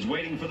 Thomas is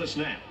waiting for the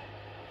snap.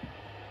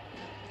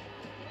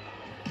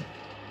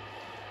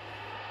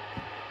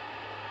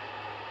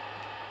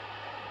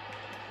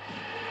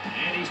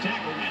 And he's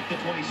tackled at the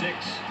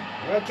 26.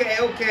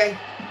 Okay.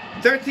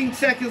 13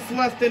 seconds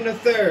left in the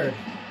third.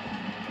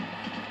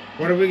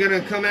 What are we going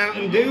to come out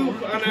and do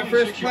on our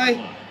first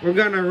play? We're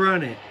going to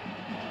run it.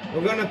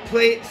 We're going to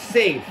play it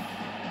safe.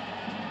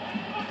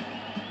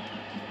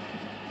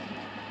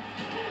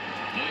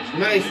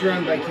 Nice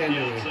run by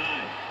Kennedy.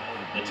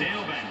 The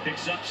tailback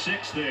picks up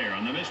 6 there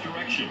on the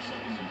misdirection.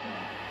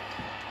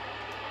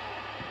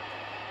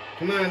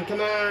 Come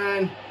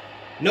on.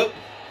 Nope.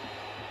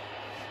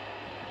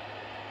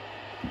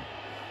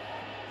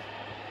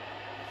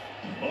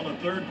 Well, the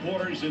third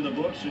quarter's in the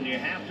books, and you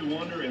have to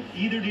wonder if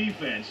either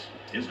defense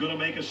is going to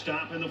make a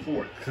stop in the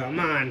fourth. Come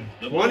on.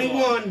 The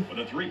 21. With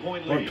a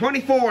 3-point Or lead.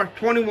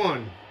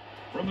 24-21.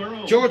 From their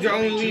own Georgia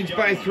only leads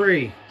by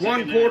 3.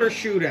 1-quarter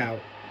shootout.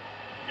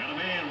 Got a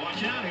man.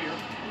 Watch out here.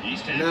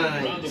 He's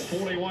tackled around the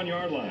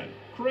 41-yard line.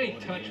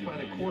 Great touch by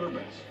the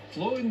quarterback.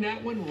 Floating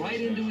that one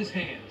right into his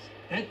hands.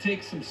 That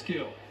takes some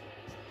skill.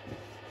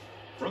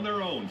 From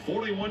their own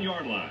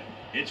 41-yard line,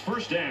 it's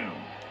first down.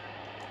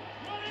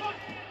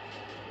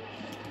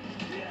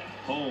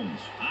 Holmes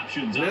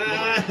options up.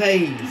 Nice.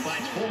 He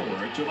fights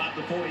forward to about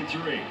the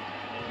 43.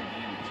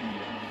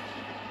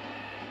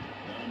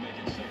 That'll make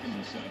it 2nd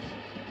and 7.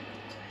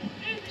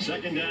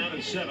 Second down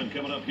and 7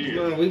 coming up here.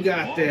 Come on, we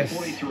got Ball this.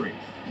 43.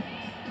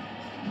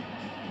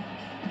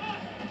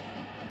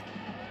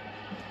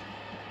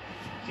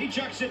 He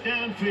chucks it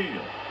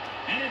downfield,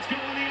 and it's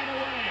going the other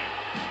way.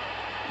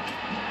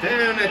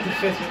 Down at the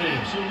 15.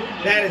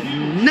 That is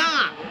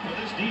not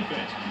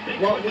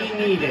what we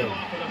needed.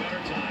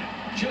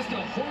 Just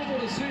a horrible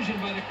decision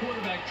by the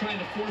quarterback trying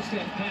to force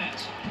that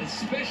pass,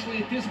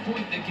 especially at this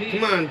point in the game.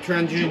 Come on,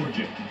 Trunjun.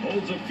 Georgia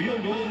holds a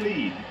field goal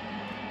lead.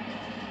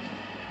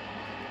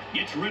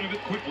 Gets rid of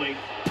it quickly.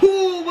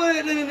 Poole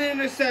with an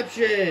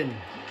interception.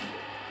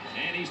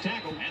 And he's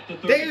tackled at the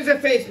 30. There's a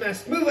face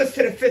mask. Move us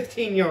to the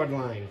 15-yard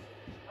line.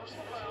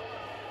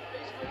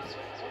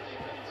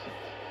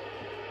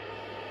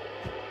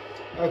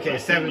 Okay,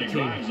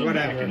 17.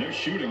 Whatever. And they're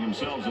shooting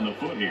themselves in the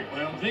foot here.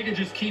 Well, if they can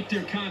just keep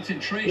their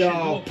concentration.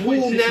 Yo,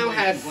 Poole now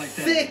has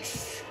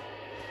 6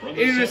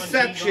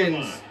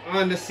 interceptions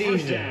on the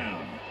season.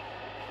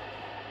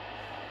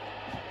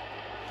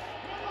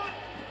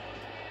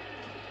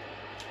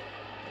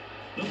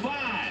 The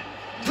 5.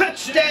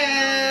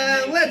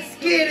 Touchdown! Let's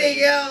get it,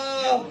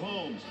 y'all!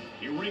 Holmes,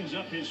 he rings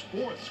up his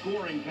 4th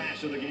scoring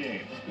pass of the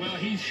game. Well,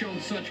 he's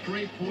shown such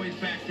great poise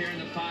back there in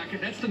the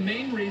pocket. That's the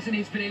main reason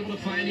he's been able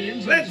to find the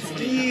end zone. Let's get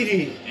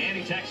it! And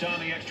he tacks on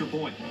the extra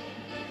point.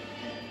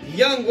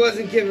 Young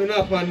wasn't giving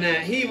up on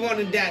that. He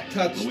wanted that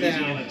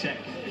Louisiana touchdown.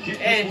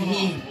 Tech. And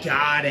he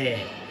got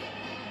it.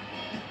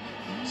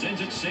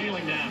 Sends it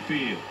sailing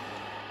downfield.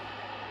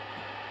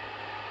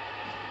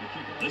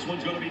 This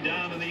one's going to be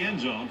down in the end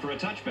zone for a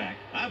touchback.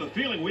 I have a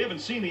feeling we haven't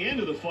seen the end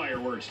of the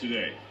fireworks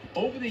today.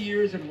 Over the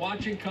years and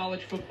watching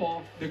college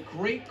football, the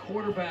great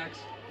quarterbacks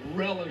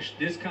relish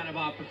this kind of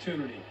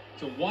opportunity.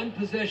 It's a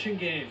one-possession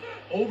game,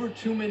 over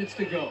 2 minutes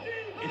to go.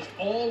 It's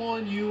all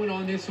on you and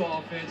on this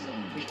offense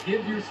to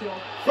give yourself...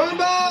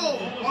 Fumble!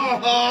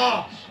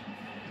 Oh!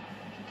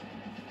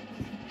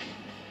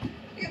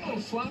 They got a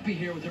little sloppy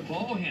here with their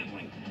ball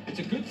handling. It's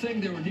a good thing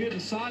they were near the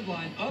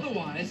sideline.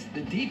 Otherwise,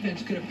 the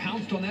defense could have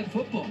pounced on that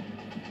football.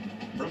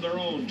 From their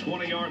own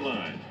 20-yard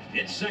line,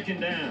 it's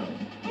second down.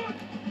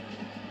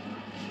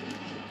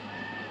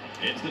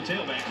 It's the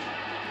tailback.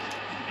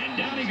 And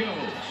down he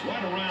goes,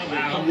 right around the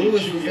Wow,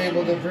 Lewis was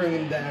able to bring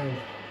him down.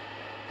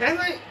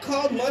 Haven't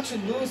called much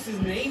of Lewis's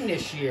name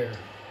this year.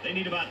 They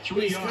need about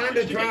 3 He's yards kind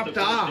to of get the dropped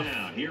first off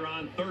down here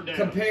on third down.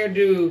 compared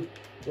to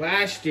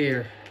last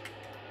year.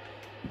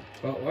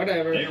 But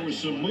whatever. There was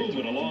some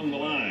movement along the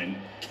line.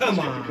 Come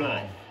Let's get on. the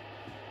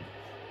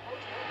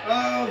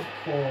call. Of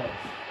course.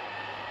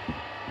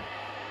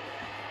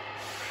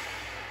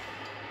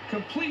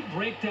 Complete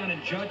breakdown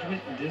in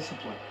judgment and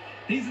discipline.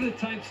 These are the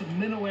types of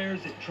mental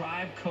errors that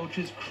drive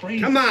coaches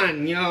crazy. Come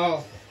on,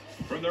 y'all.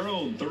 From their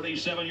own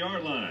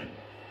 37-yard line.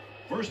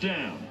 First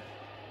down.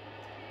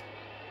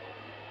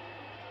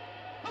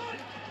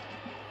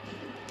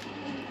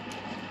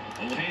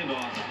 Little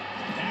handoff.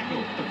 Tackle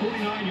at the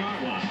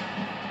 49-yard line.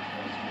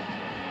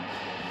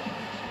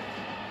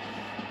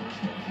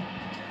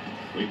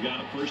 We've got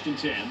a 1st and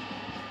 10.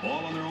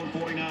 Ball on their own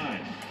 49.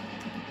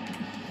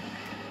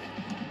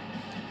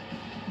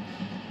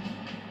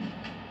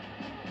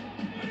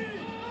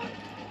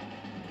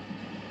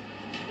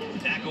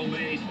 Tackle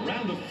made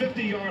around the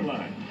 50-yard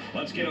line.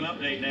 Let's get an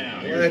update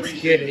now. Let's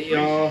get it,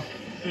 y'all.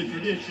 The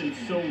tradition's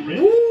so rich.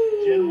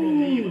 Woo! General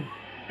Neal,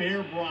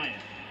 Bear Bryant,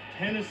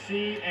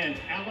 Tennessee, and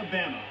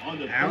Alabama on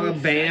the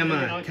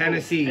Alabama,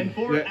 Tennessee. And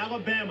for We're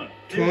Alabama,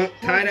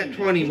 tied at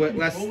 20 with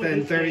less control of than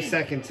this 30 game.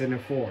 seconds in the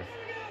fourth.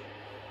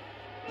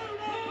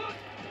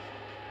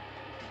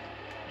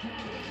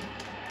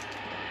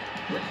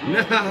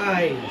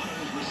 Nice.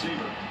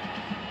 Receiver.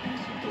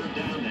 Third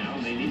down now,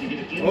 and they need to get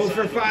it inside. 0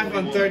 for 5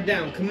 on third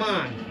down. Come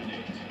on.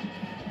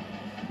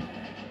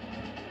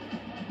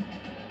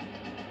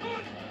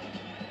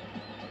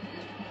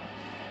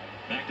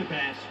 Back to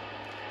pass.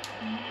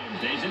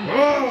 Stays in.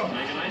 Oh!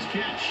 Make a nice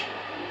catch.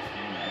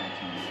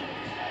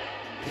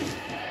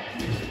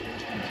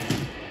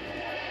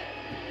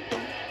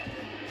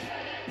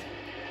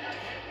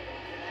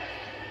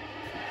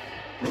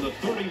 From the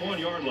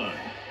 31-yard line,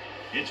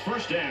 it's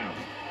first down.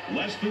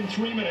 Less than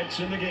 3 minutes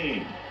in the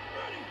game.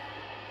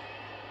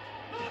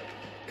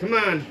 Come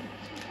on.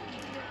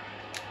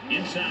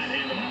 Inside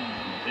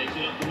handoff. Takes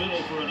it up the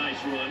middle for a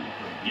nice run.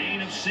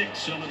 Gain of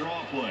 6 on the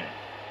draw play.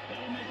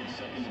 That'll make it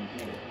 2nd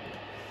and 4.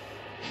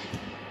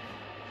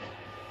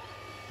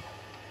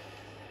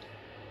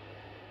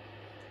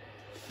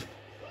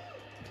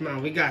 Come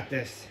on, we got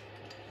this.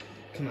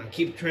 Come on,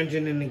 keep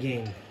trending in the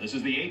game. This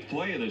is the 8th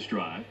play of this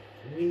drive.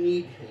 We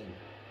need him.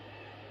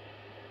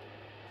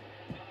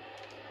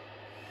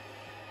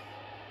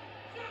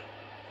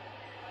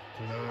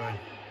 Come on.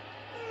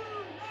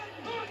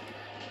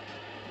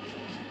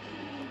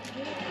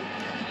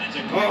 That's a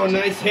Oh, great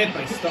nice hit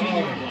by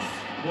 15-yard line. Stallings.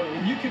 Boy,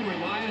 when you can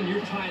rely on your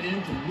tight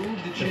end to move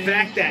the chains,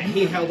 fact that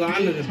he held on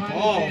to the time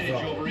ball, advantage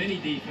though. over any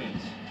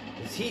defense.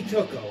 He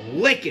took a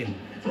licking.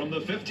 From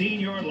the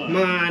 15-yard line.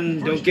 Come on,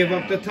 don't First give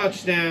up the down.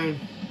 touchdown.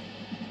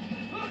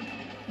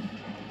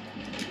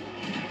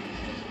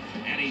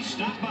 And he's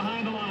stopped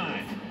behind the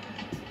line.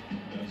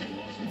 That's a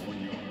loss of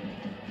 1 yard.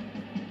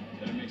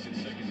 That makes it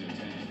 2nd and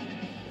 10.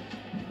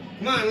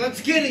 Come on, let's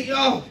get it,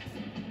 yo.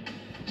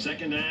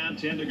 Second down,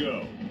 10 to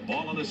go.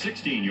 Ball on the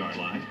 16-yard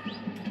line.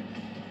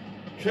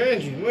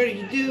 Trenton, what are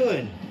you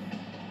doing?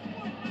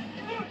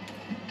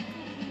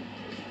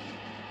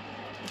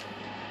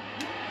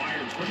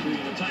 Fires quickly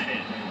to the tight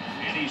end.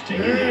 And he's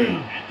taken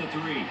down at the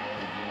 3.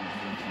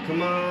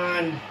 Come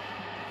on. That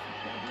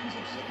brings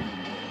up 2nd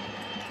and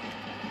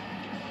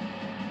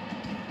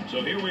 1.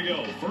 So here we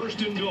go.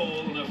 First and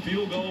goal, and a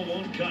field goal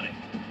won't cut it.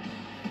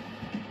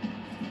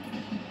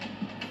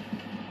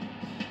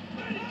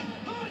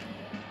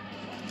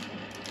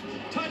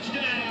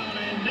 Touchdown,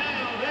 and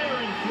now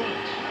they're in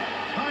front.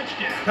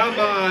 Touchdown. Come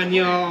on,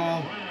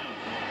 y'all. Wow.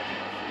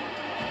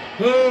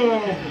 Oh,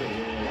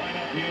 Right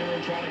up here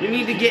and trying to we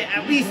need to get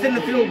at least in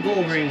the field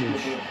goal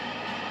range.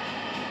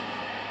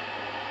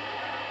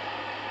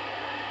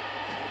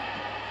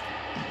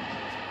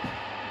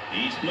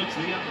 He splits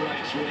the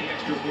uprights for the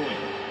extra point.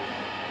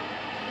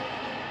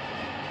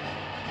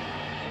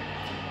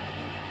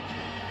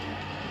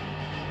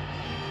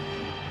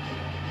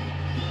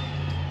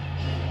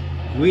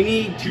 We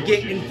need to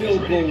get in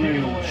field goal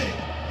range.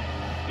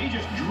 He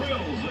just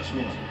drills this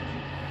one.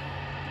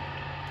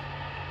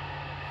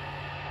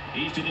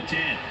 He's to the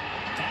 10.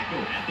 Tackle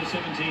at the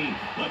 17.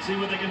 Let's see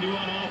what they can do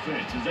on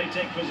offense as they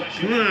take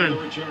possession Come after on.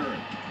 the return.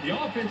 The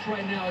offense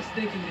right now is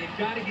thinking they've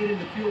got to get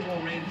into field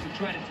goal range to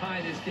try to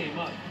tie this game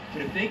up.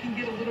 But if they can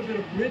get a little bit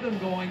of rhythm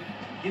going,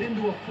 get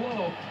into a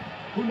flow,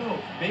 who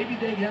knows? Maybe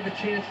they have a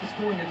chance of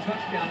scoring a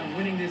touchdown and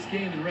winning this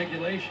game in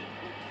regulation.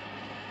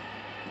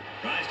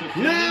 Tries to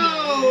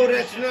No,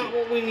 that's not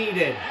what we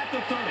needed. At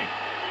the 30.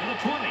 To the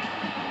 20.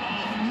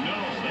 Oh, no.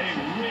 They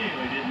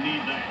really didn't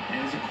need that.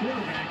 And as a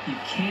quarterback, you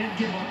can't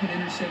give up an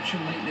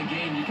interception late in the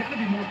game. You got to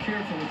be more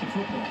careful with the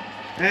football.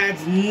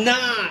 That's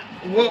not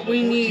what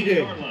we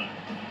needed. 14-yard line.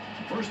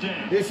 First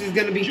down. This is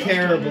going to be Just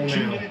terrible under 2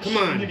 now. minutes Come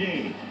in the on.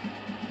 game.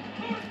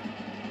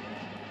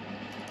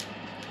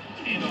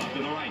 And off to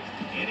the right.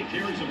 And he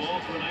carries the ball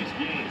for a nice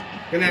game.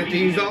 Gonna have to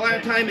use all our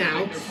Their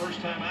timeouts.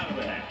 first time out of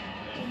the half.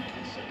 That'll make it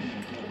 2nd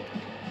and 4.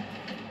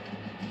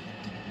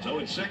 So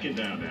it's second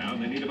down now,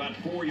 and they need about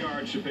 4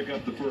 yards to pick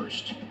up the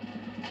first.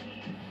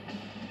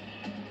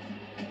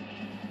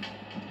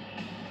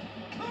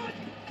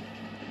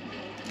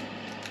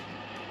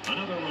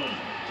 Another run.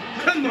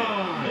 Come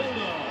on.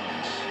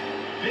 Bulldogs.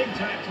 Big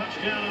time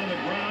touchdown on the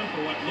ground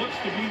for what looks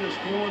to be the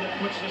score that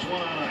puts this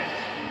one on ice.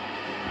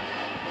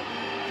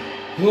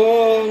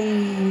 Oh,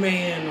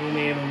 man, oh,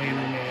 man, oh, man,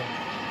 oh, man.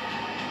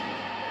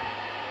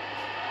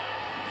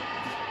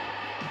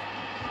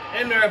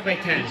 And they're up by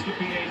 10. It's the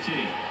PAT.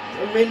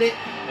 A minute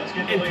Let's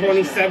get the and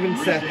latest 27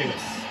 now.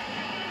 seconds.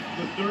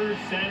 The third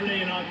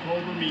Saturday in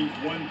October means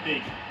one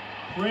thing.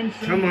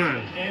 Crimson Come on.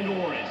 and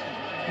Orange.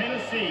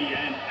 Tennessee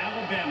and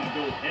Alabama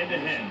go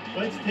head-to-head.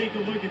 Let's take a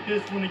look at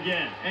this one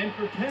again. And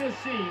for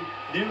Tennessee,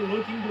 they're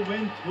looking to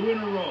win 2 in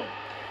a row.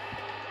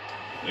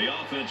 The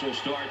offense will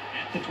start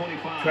at the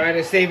 25. Try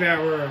to save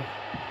our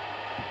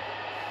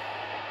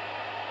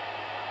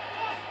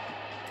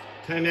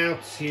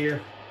timeouts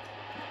here.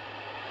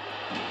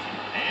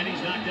 And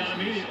he's knocked down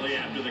immediately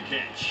after the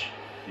catch.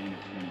 Gain of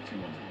 22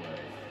 on the play.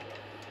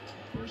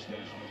 First down.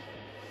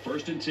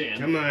 First and 10.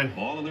 Come on.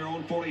 Ball on their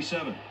own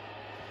 47.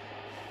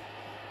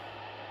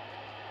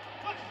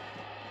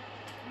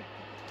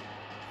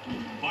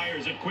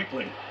 Fires it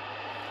quickly.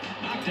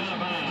 Knocked out of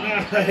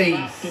bounds. Nice.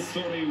 About the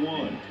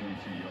 31.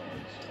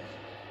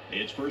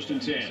 It's first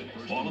and 10.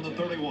 Ball on the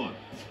 31.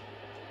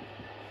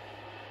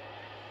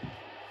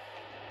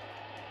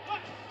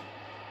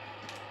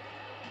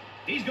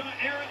 He's going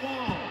to air it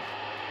long.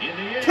 In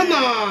the air. Come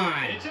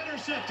on. It's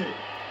intercepted.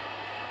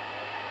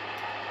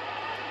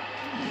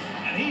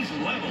 And he's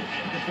level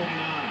at the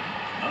 49.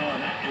 Oh,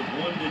 that is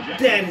one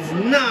dejected. That is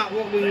not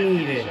what we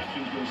needed.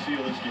 Interception's going to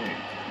seal this game.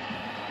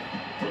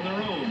 From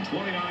their own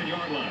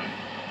 29-yard line.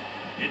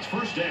 It's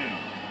first down.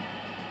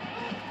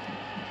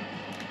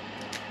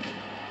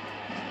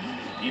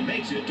 He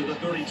makes it to the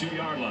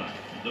 32-yard line.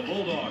 The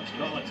Bulldogs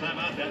call a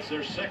timeout. That's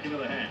their second of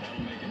the half.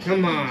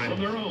 Come on. From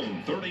their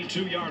own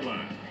 32-yard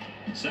line.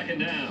 Second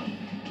down.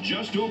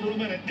 Just over a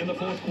minute in the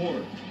fourth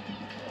quarter.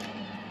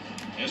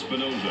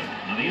 Espinoza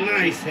on the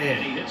Nice outside, hit.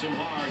 and he hits him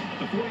hard at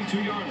the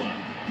 42-yard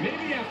line.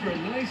 Maybe after a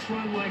nice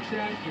run like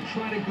that, you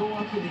try to go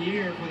up in the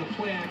air with a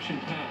play-action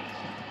pass.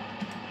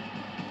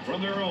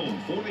 From their own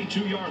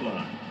 42-yard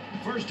line.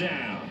 First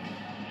down.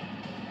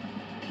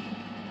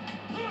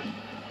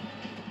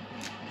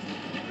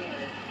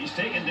 He's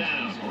taken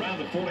down around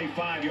the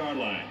 45-yard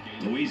line.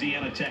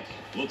 Louisiana Tech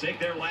will take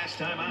their last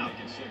time out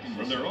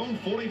from their own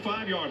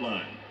 45-yard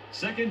line.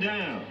 Second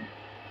down.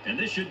 And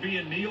this should be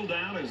a kneel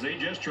down as they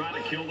just try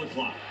to kill the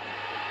clock.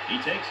 He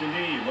takes a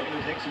knee, looking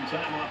to take some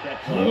time off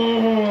that clock.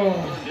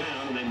 Third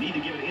down, and they need to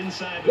get it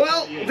inside the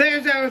Well, 48.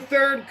 there's our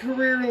third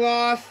career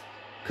loss.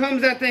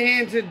 Comes at the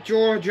hands of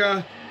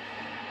Georgia.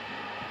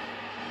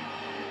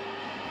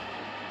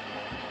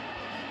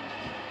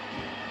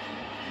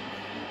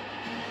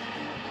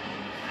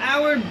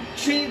 Our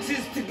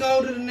chances to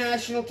go to the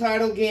national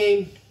title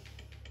game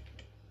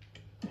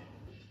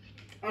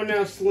are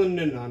now slim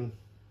to none.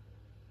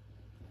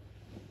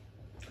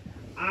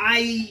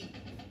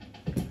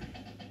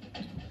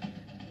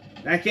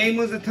 That game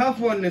was a tough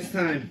one this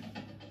time.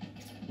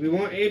 We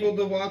weren't able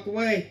to walk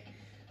away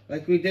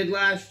like we did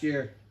last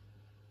year.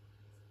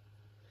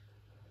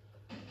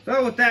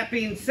 So with that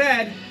being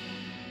said,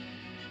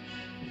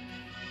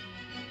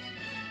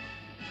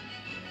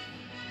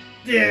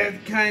 yeah,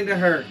 it kind of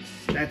hurts.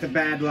 That's a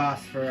bad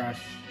loss for us.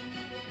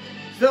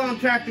 Still on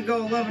track to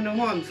go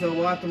 11-1, so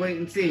we'll have to wait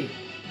and see.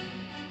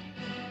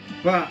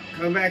 But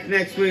come back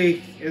next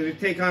week as we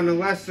take on a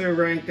lesser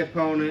ranked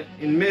opponent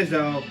in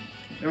Mizzo.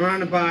 They're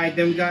on a bye.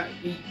 Then we got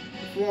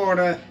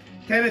Florida,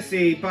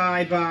 Tennessee,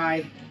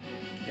 bye,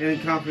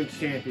 and conference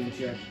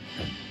championship.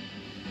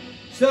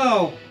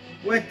 So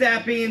with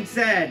that being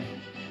said,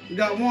 we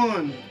got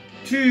 1,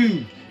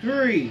 2,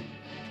 3.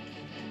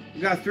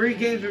 We got 3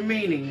 games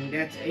remaining.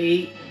 That's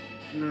 8,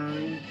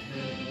 9,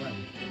 10, 11.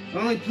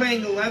 We're only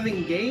playing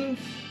 11 games?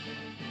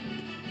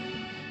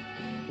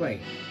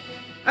 Wait.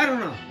 I don't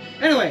know.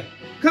 Anyway,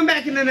 come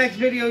back in the next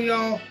video,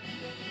 y'all,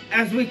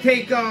 as we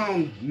take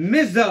on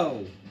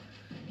Mizzo.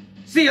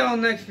 See y'all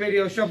next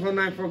video. Shuffle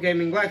 94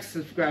 Gaming. Like,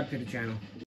 subscribe to the channel.